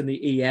light and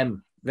the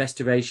EM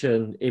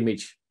restoration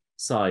image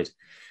side.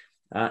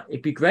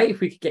 It'd be great if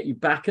we could get you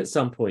back at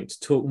some point to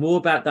talk more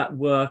about that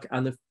work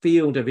and the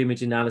field of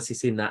image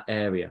analysis in that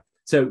area.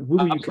 So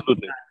will you come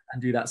back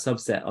and do that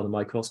subset on the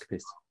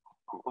microscopist?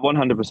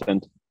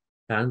 100%.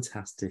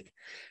 Fantastic.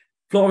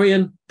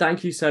 Florian,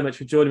 thank you so much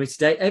for joining me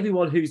today.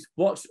 Everyone who's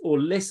watched or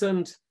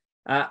listened,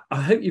 I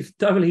hope you've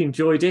thoroughly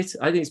enjoyed it.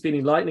 I think it's been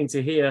enlightening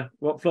to hear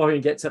what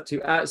Florian gets up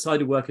to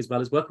outside of work as well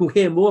as work. We'll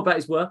hear more about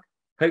his work,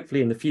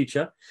 hopefully in the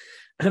future.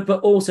 But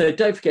also,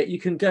 don't forget, you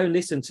can go and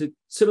listen to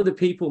some of the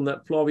people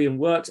that Florian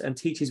works and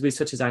teaches with,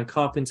 such as Anne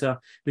Carpenter,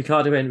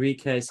 Ricardo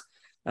Enriquez,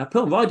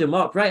 Pearl Ryder,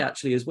 Mark Bray,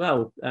 actually, as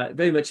well,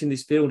 very much in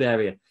this field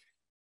area.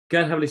 Go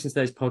and have a listen to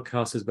those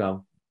podcasts as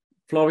well.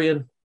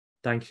 Florian,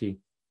 thank you.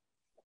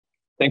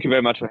 Thank you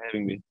very much for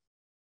having me.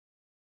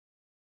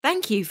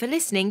 Thank you for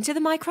listening to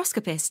The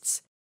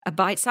Microscopists, a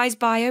bite-sized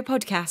bio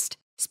podcast,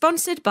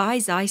 sponsored by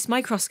Zeiss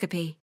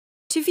Microscopy.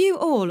 To view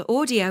all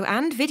audio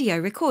and video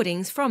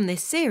recordings from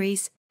this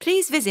series,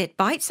 please visit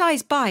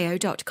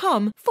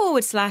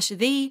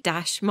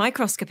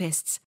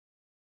bitesizebio.com/the-microscopists.